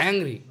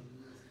 angry.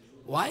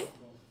 Why?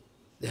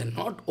 They are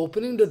not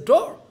opening the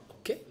door.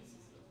 Okay.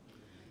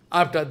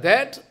 After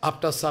that,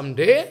 after some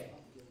day,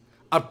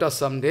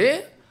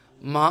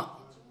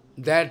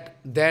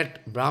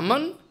 that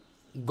Brahman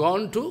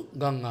gone to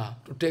Ganga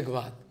to take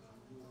bath.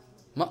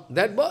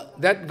 That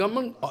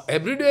Brahman,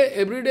 every day,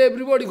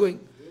 everybody going.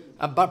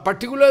 But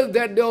particularly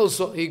that day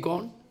also, he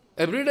gone.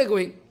 Every day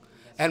going.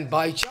 And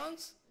by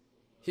chance,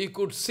 he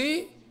could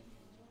see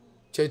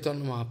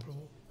Chaitanya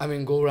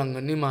Mahaprabhu,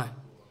 Gauranga, Nimai.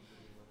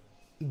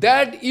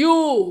 That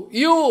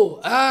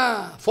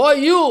for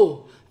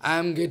you, I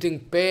am getting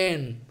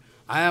pain.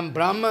 I am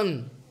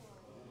Brahman.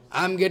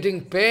 I am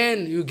getting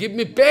pain. You give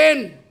me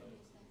pain.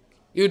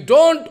 You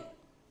didn't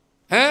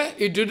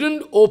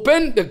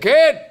open the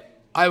gate.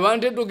 I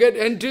wanted to get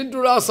entry into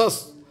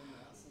Rasas,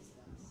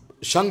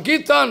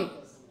 Sankirtan,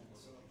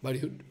 but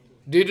you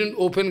didn't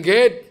open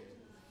gate.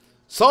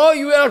 So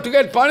you have to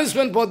get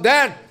punishment for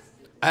that.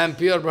 I am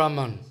pure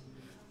Brahman.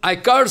 I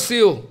curse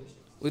you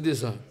with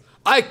this one.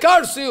 I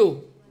curse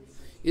you.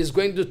 Is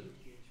going to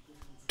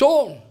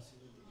tone.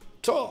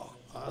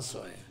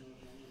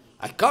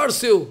 I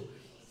curse you.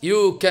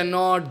 You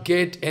cannot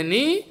get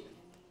any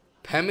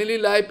family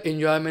life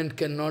enjoyment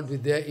cannot be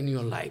there in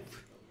your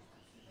life.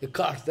 You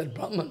curse that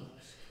Brahman.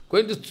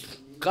 Going to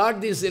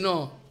cut this,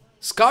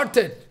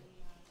 skirted,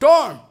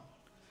 torn.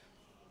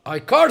 I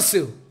curse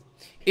you.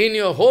 In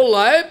your whole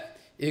life,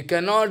 you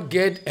cannot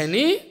get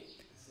any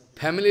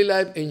family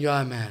life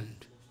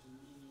enjoyment.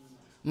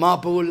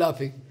 Mahaprabhu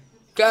laughing,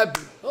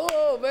 clapping.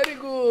 Oh, very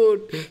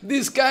good.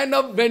 This kind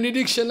of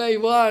benediction I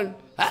want.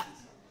 Huh?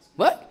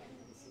 What?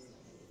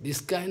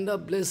 This kind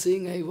of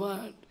blessing I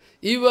want.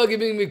 You are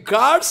giving me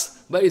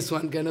cards, but it's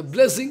one kind of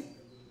blessing.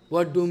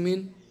 What do you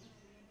mean?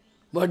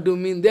 What do you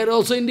mean? There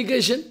also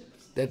indication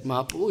that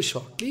Mahaprabhu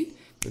shortly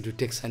going to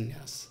take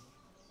sannyas.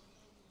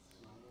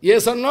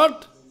 Yes or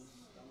not?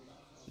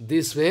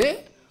 This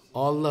way,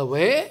 all the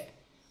way,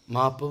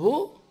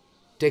 Mahaprabhu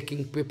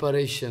taking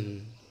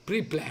preparation,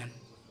 pre-plan.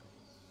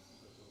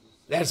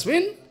 That's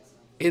mean,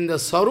 in the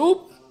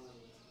Sarup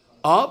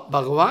of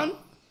Bhagavan,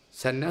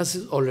 sannyas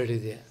is already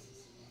there.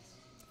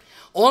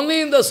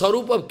 Only in the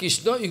Sarup of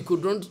Krishna you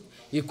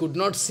could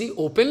not see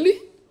openly.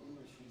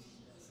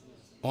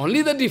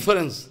 Only the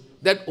difference,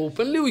 that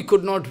openly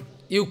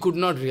you could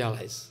not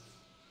realize.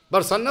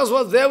 But sannyas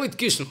was there with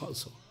Krishna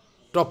also.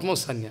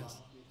 Topmost sannyas.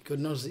 You could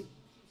not see.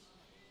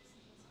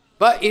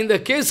 But in the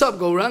case of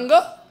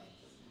Gauranga,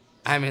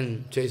 I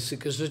mean, Sri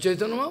Krishna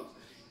Chaitanya Mahaprabhu,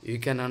 you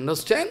can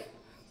understand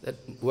that,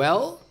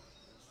 well,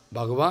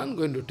 Bhagavan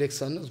going to take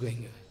sannyas, going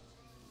away.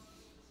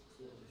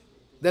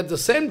 That the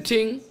same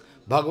thing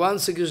Bhagavan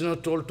Sri Krishna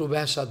told to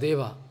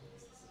Vyasadeva.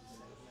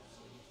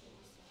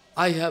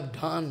 I have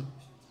done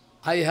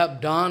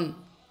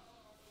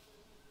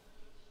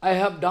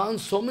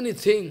so many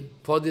things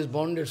for this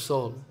bonded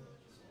soul.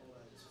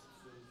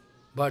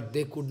 But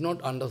they could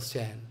not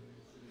understand.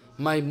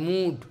 My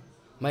mood,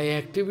 my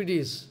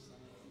activities,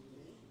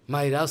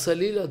 my Rasa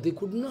Leela, they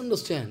couldn't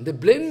understand. They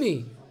blame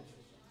me.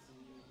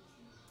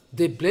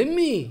 They blame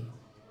me.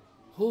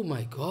 Oh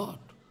my God.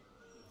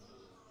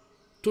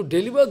 To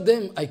deliver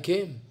them, I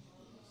came.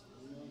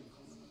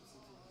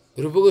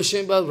 Rupa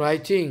Goswami was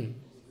writing,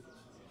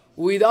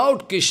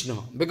 without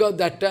Krishna, because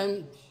that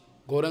time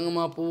Gauranga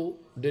Mahaprabhu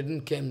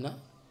didn't come, na?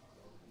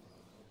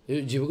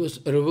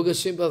 Rupa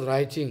Goswami was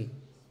writing,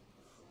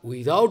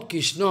 without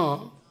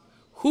Krishna,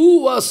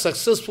 who was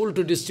successful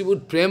to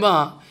distribute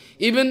prema,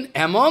 even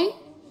among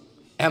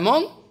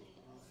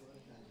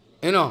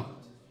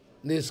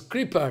these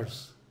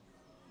creepers,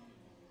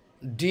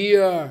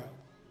 deer,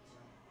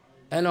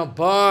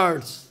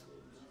 birds,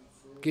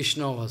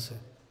 Krishna was there.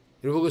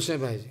 Rupa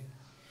Goswami writing.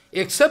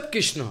 Except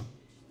Krishna,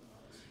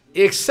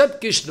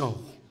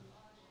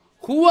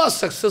 who was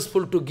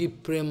successful to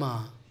give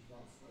prema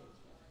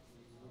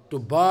to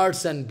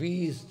birds and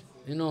beasts,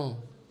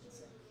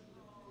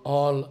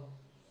 all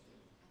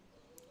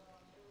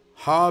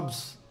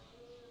herbs,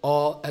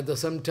 or at the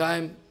same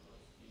time,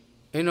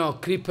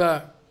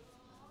 creeper.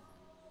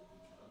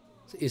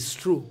 It's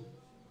true.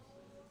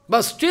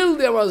 But still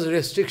there was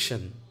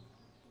restriction.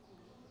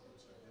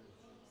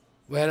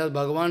 Whereas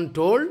Bhagavan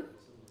told,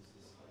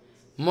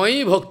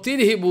 Mai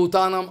bhaktirhi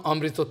bhutanam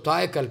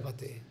amritottaya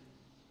kalpate.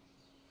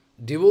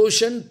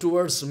 Devotion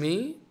towards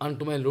me,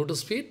 unto my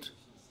lotus feet,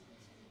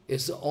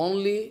 is the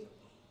only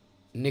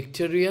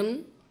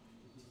nectarian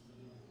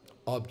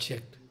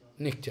object,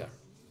 nectar,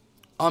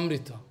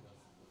 amrita.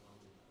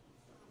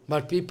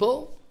 But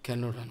people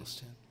cannot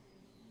understand.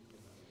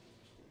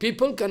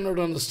 People cannot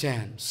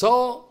understand.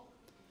 So,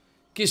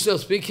 Krishna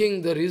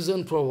speaking, the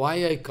reason for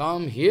why I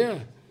come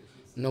here,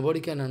 nobody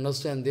can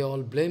understand. They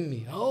all blame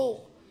me.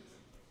 Oh,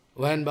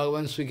 when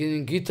Bhagavan speaking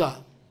in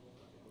Gita,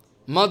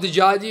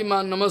 Madhyaji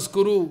ma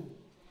namaskuru,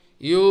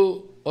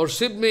 you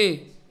worship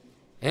me,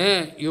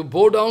 you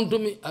bow down to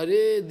me.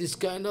 Arey, this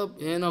kind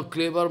of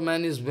clever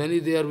man is many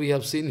there we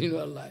have seen in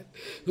our life.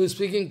 Who is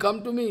speaking,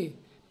 come to me,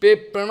 pay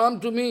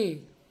pranam to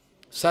me,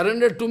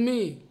 surrender to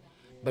me.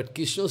 But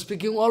Krishna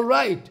speaking all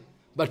right,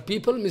 but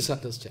people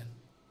misunderstand.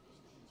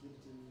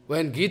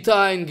 When in Gita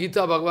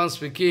Bhagavan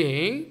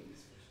speaking,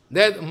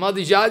 that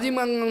Madhyaji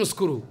ma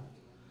namaskuru.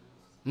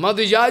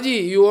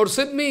 Madhyaji, you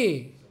worship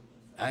me,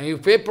 and you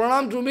pay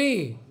pranam to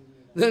me.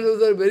 Then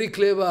those are very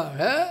clever.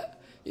 Eh?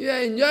 You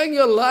are enjoying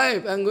your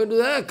life. I am going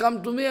to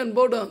come to me and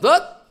bow down.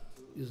 That?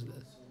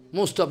 Useless.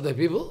 Most of the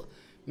people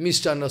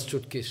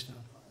misunderstood Krishna.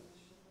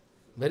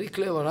 Very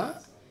clever, huh?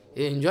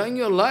 You are enjoying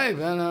your life,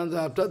 and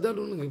after that,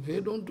 only pay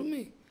down to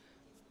me.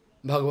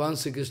 Bhagavan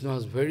Sri Krishna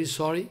was very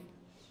sorry.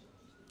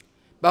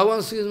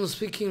 Bhagavan Sri Krishna was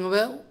speaking,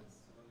 well,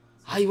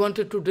 I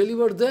wanted to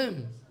deliver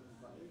them.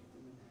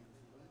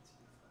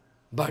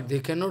 But they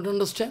cannot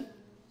understand.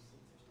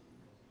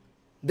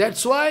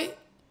 That's why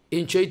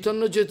in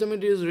Chaitanya Charitamrita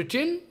it is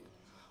written,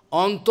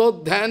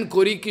 Antod dhyan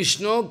kori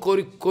Krishna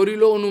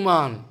korilo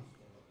anuman.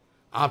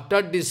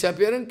 After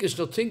disappearing,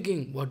 Krishna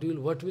thinking, what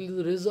will be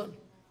the result?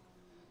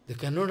 They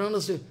cannot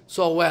understand.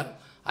 So, well,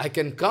 I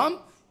can come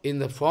in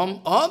the form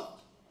of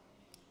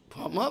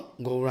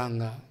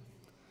Gauranga.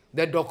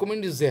 That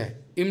document is there,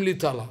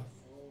 Imlitala.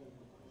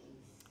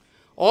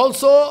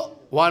 Also,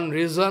 one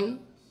reason,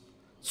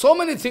 so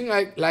many things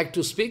I like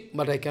to speak,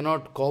 but I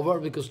cannot cover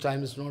because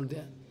time is not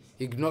there.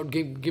 He did not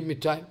give me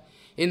time.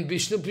 In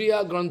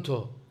Vishnupriya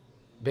Grantha,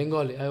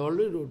 Bengali, I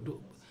already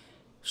wrote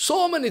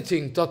so many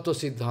things, Tattva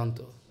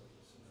Siddhanta.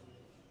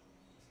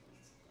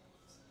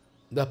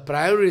 The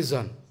prior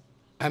reason,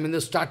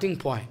 the starting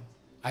point.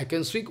 I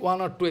can speak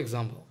one or two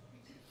examples.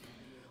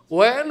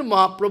 When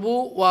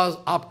Mahaprabhu was,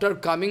 after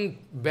coming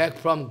back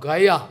from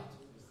Gaya,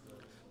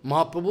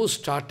 Mahaprabhu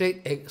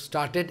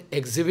started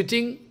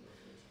exhibiting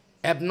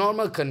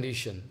abnormal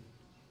condition.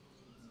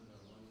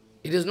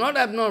 It is not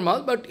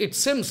abnormal, but it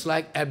seems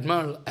like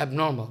abnormal,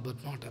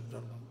 but not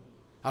abnormal.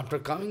 After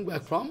coming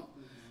back from,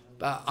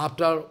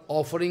 after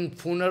offering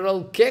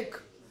funeral cake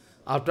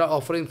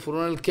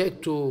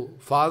to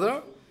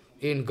father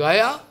in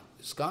Gaya,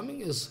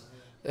 is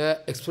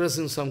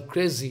expressing some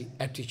crazy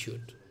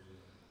attitude.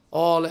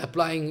 All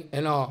applying,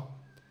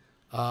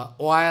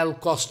 oil,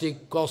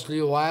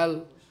 costly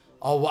oil,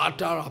 or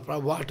water after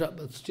water,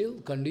 but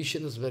still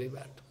condition is very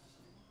bad.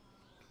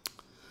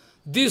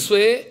 This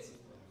way,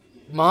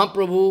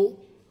 Mahaprabhu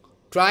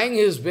trying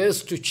his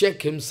best to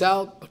check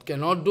himself, but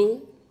cannot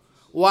do.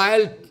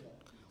 While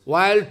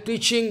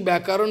teaching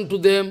Vyakaran to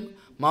them,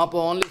 Mahaprabhu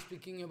only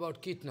speaking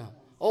about Kitna.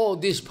 Oh,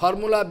 this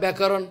formula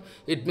Vyakaran,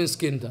 it means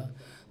Kinta.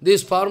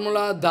 This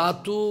formula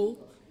Dhatu,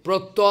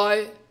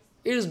 Pratyay,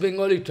 it is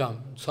Bengali term,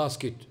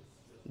 Sanskrit.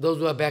 those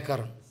who are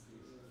Bhakaran.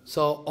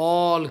 So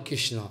all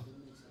Krishna.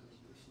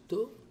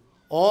 So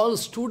all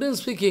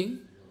students speaking,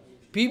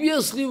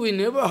 previously we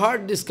never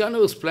heard this kind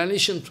of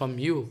explanation from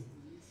you.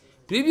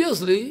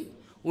 Previously,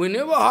 we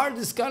never heard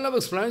this kind of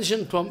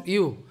explanation from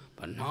you.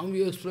 But now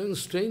you explain in a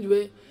strange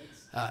way.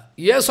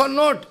 Yes or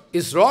not?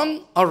 Is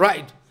wrong or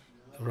right?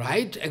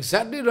 Right,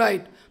 exactly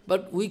right.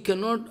 But we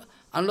cannot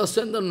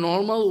understand the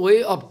normal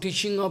way of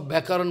teaching of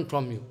Bhakaran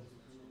from you,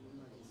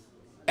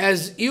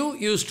 as you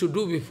used to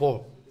do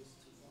before.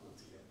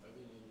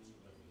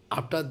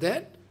 After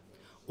that,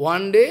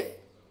 one day,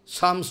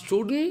 some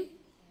student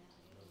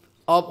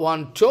of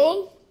one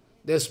chol,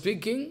 they are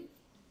speaking,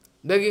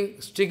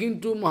 speaking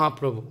to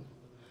Mahaprabhu.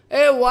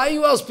 Hey, why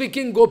you are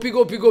speaking gopi,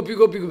 gopi, gopi,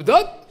 gopi,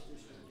 gopi?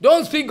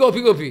 Don't speak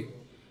gopi, gopi.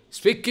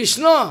 Speak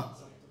Krishna.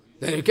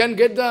 Then you can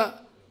get the...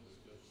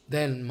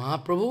 Then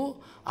Mahaprabhu,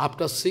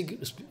 after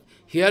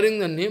hearing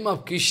the name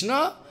of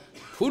Krishna,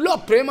 full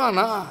of prema,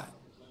 na?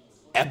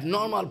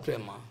 Abnormal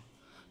prema.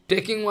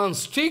 Taking one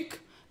stick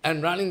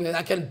and running away.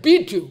 I can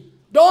beat you.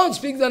 Don't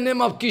speak the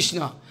name of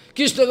Krishna.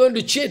 Krishna is going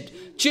to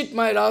cheat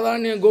my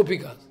Radharani and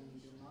Gopikas.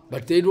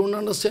 But they don't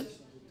understand.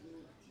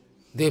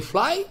 They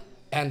fly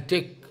and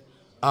take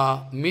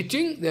a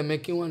meeting. They are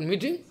making one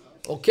meeting.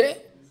 Okay,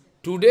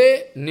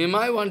 today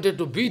Nimai wanted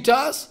to beat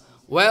us.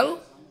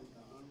 Well,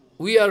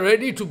 we are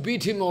ready to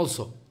beat him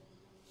also.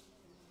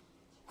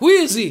 Who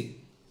is he?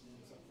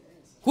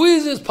 Who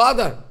is his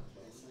father?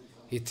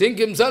 He thinks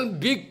himself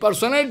big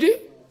personality.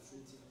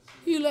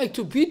 He like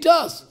to beat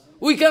us.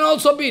 We can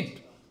also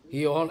beat.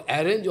 He all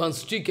arrange one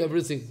stick,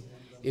 everything.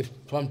 If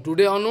from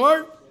today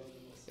onward,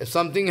 if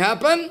something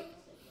happen,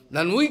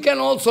 then we can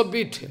also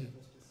beat him.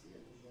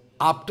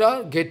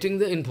 After getting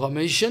the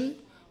information,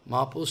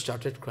 Mahaprabhu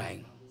started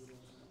crying.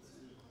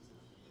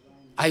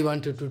 I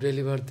wanted to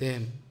deliver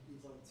them.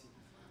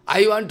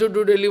 I wanted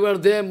to deliver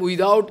them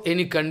without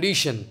any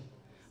condition.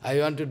 I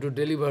wanted to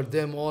deliver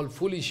them, all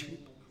foolish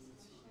people,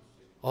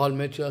 all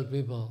material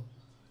people.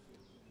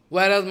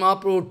 Whereas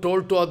Mahaprabhu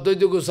told to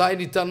Advaita Gosai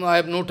Nityananda, I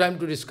have no time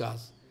to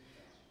discuss.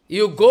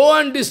 You go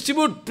and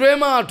distribute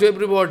prema to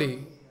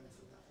everybody.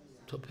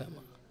 To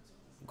prema.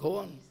 Go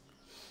on.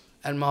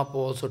 And Mahaprabhu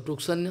also took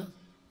sannyas.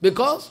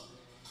 Because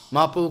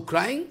Mahaprabhu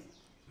crying,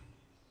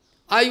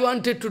 I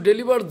wanted to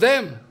deliver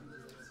them,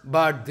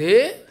 but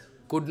they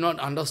could not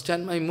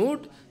understand my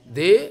mood.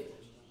 They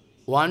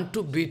want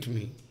to beat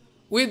me.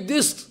 With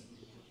this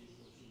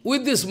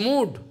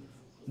mood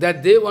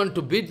that they want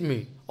to beat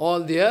me, all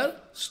their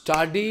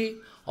study,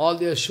 all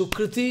their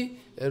sukriti,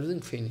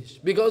 everything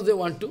finished. Because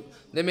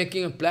they're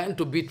making a plan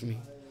to beat me.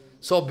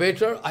 So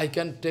better I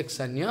can take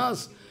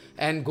sannyas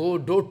and go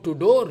door to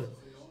door.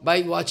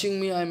 By watching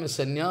me, I am a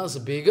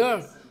sannyas,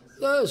 beggar.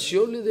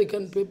 Surely they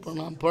can pay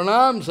pranam.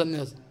 Pranam,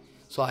 sannyas.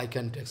 So I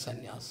can take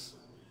sannyas.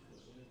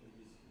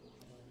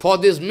 For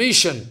this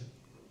mission,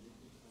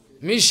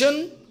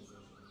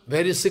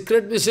 very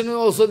secret mission is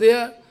also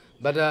there,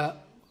 but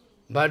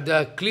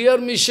the clear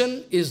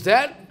mission is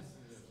that,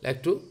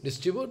 like to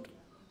distribute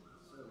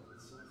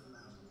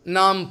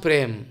Nam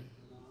Prem.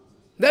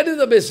 That is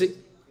the basic.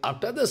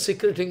 After the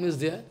secreting is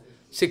there,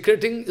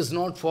 secreting is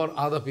not for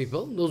other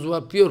people, those who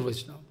are pure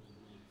Vaishnava.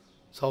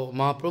 So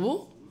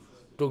Mahaprabhu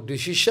took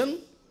decision.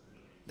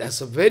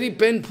 That's a very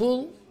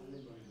painful,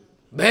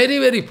 very,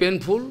 very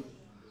painful.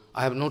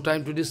 I have no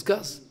time to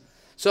discuss.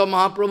 So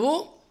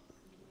Mahaprabhu,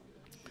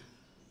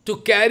 to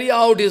carry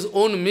out his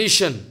own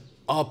mission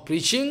of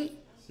preaching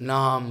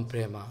Nam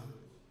Prema,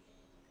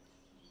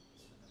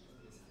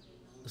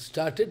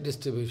 started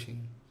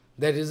distributing.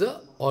 That is the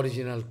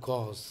original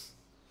cause.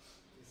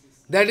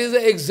 That is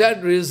the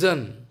exact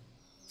reason,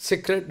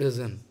 secret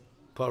reason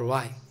for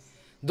why.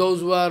 Those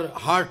who are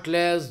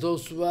heartless,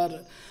 those who are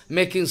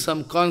making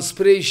some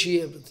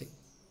conspiracy, everything.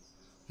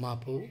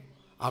 Mahaprabhu,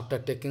 after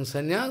taking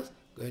sannyas,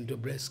 going to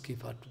bless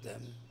Kripa to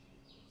them.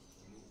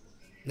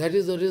 That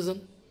is the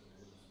reason.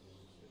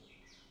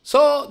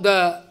 So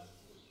the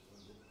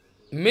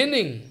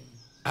meaning,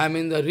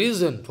 the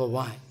reason for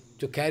why,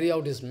 to carry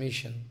out his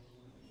mission.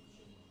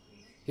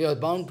 He was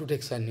bound to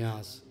take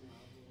sannyas.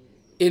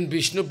 In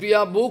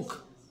Vishnupriya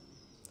book,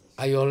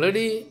 I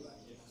already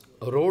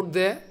wrote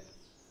there,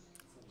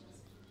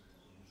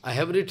 I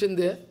have written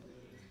there,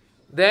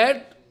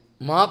 that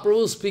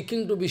Mahaprabhu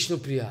speaking to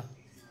Vishnupriya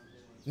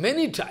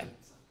many times.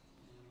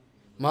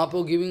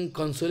 Mahaprabhu giving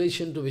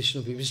consolation to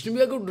Vishnupriya.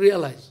 Vishnupriya could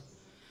realize.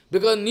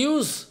 Because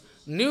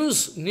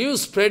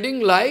news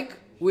spreading like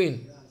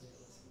wind.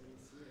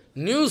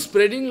 News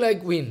spreading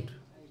like wind.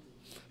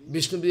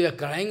 Vishnupriya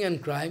crying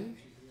and crying.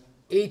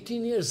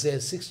 18 years there,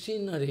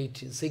 16 or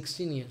 18,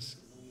 16 years.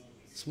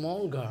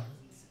 Small girl.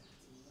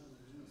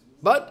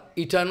 But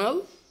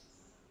eternal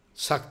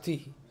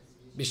Shakti.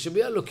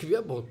 Vishnupriya,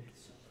 Lakshmipriya, both.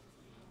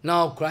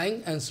 Now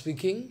crying and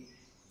speaking,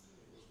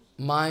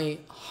 my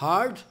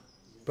heart,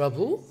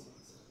 Prabhu,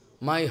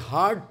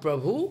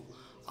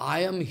 I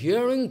am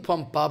hearing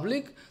from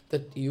public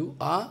that you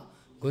are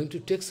going to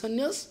take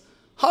sannyas.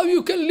 How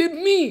you can leave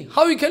me?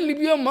 How you can leave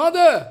your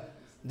mother?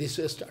 This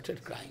way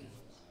started crying.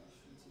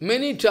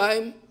 Many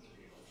time,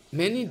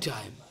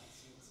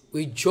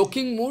 with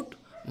joking mood,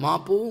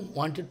 Mahaprabhu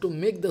wanted to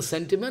make the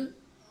sentiment,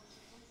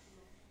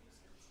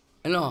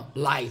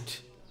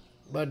 light.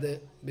 But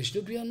the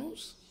Vishnupriya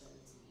knows.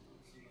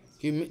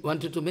 He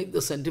wanted to make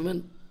the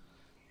sentiment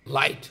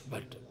light,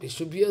 but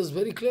Vishnupriya is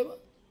very clever.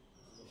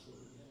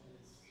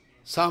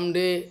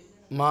 Someday,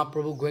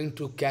 Mahaprabhu going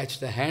to catch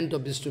the hand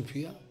of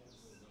Vishnupriya.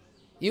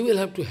 You will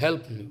have to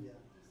help me.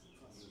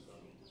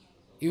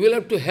 You will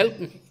have to help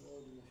me.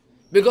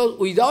 Because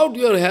without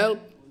your help,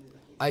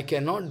 I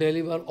cannot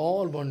deliver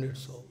all bonded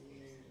souls.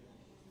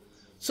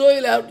 So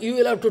you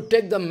will have to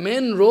take the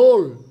main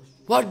role.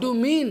 What do you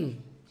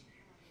mean?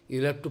 You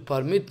will have to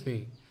permit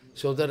me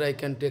so that I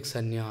can take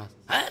sannyas.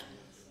 Huh?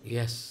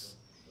 Yes.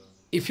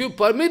 If you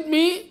permit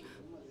me,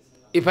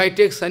 if I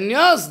take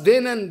sannyas,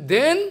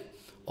 then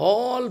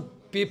all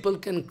people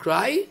can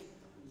cry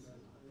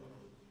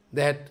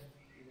that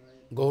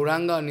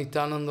Gauranga,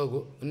 Nityananda,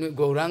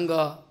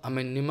 Gauranga,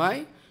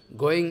 Nimai,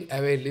 going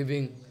away,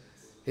 living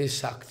his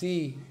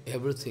Shakti,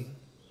 everything.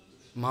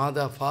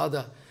 Mother,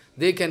 father,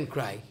 they can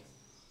cry.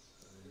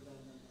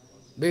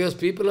 Because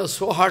people are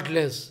so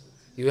heartless,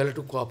 you have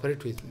to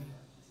cooperate with me.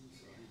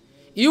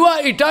 You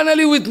are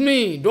eternally with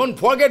me. Don't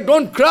forget,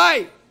 don't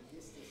cry.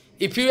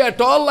 If you at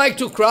all like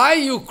to cry,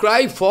 you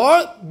cry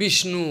for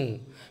Vishnu.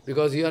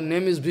 Because your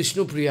name is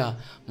Vishnu Priya.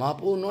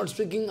 Mahaprabhu not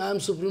speaking, I am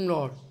Supreme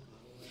Lord.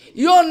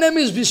 Your name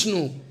is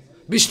Vishnu,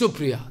 Vishnu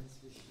Priya.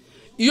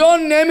 Your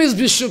name is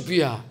Vishnu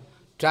Priya.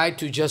 Try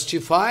to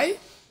justify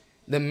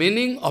the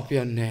meaning of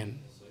your name.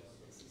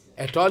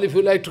 At all, if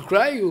you like to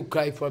cry, you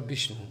cry for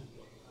Vishnu.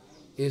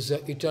 He is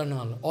the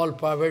eternal,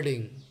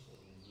 all-pervading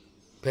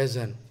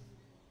peasant.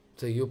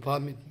 So you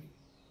permit me.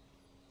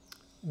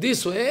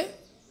 This way,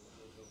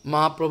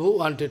 Mahaprabhu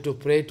wanted to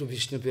pray to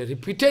Vishnu Priya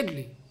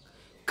repeatedly,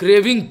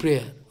 craving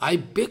prayer. I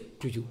beg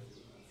to you,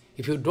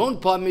 if you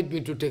don't permit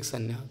me to take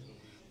sannyas,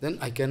 then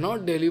I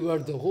cannot deliver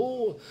the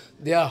whole,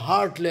 they are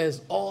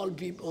heartless, all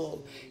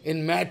people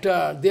in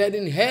matter, they are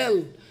in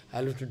hell. I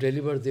have to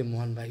deliver them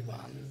one by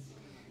one.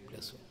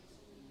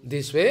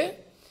 This way,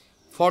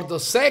 for the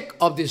sake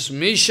of this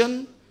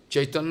mission,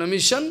 Chaitanya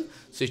Mission,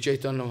 Sri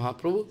Chaitanya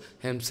Mahaprabhu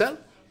himself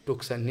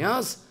took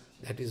sannyas.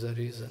 That is the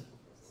reason.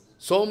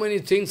 So many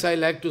things I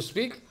like to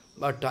speak,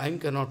 but time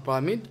cannot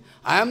permit.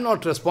 I am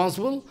not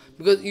responsible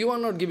because you are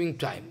not giving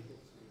time.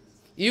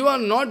 You are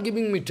not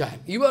giving me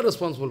time. You are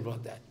responsible for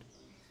that.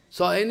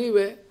 So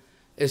anyway,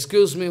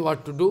 excuse me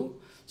what to do.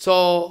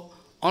 So,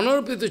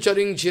 Anarpita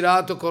charing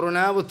chirata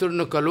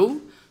koronavaturna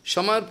kalu,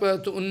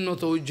 samarpayatu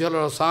unnato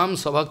ujjala rasam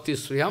sabhakti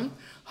sriyam,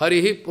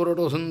 harihi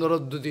purato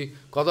sundaradduti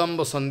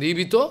kadamba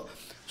sandibito,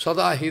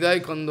 sada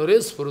hidai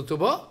kandores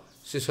purutuba,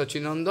 Sri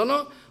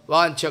Sachinandana,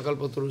 vancha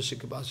kalpaturu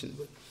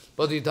sikhipasindu,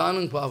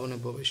 padhitanang pavane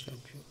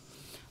bhavishnabhyo.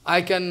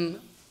 I can,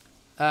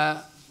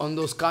 on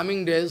those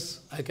coming days,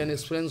 I can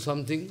explain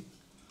something,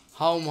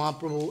 how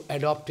Mahaprabhu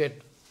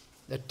adopted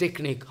the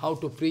technique, how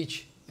to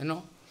preach,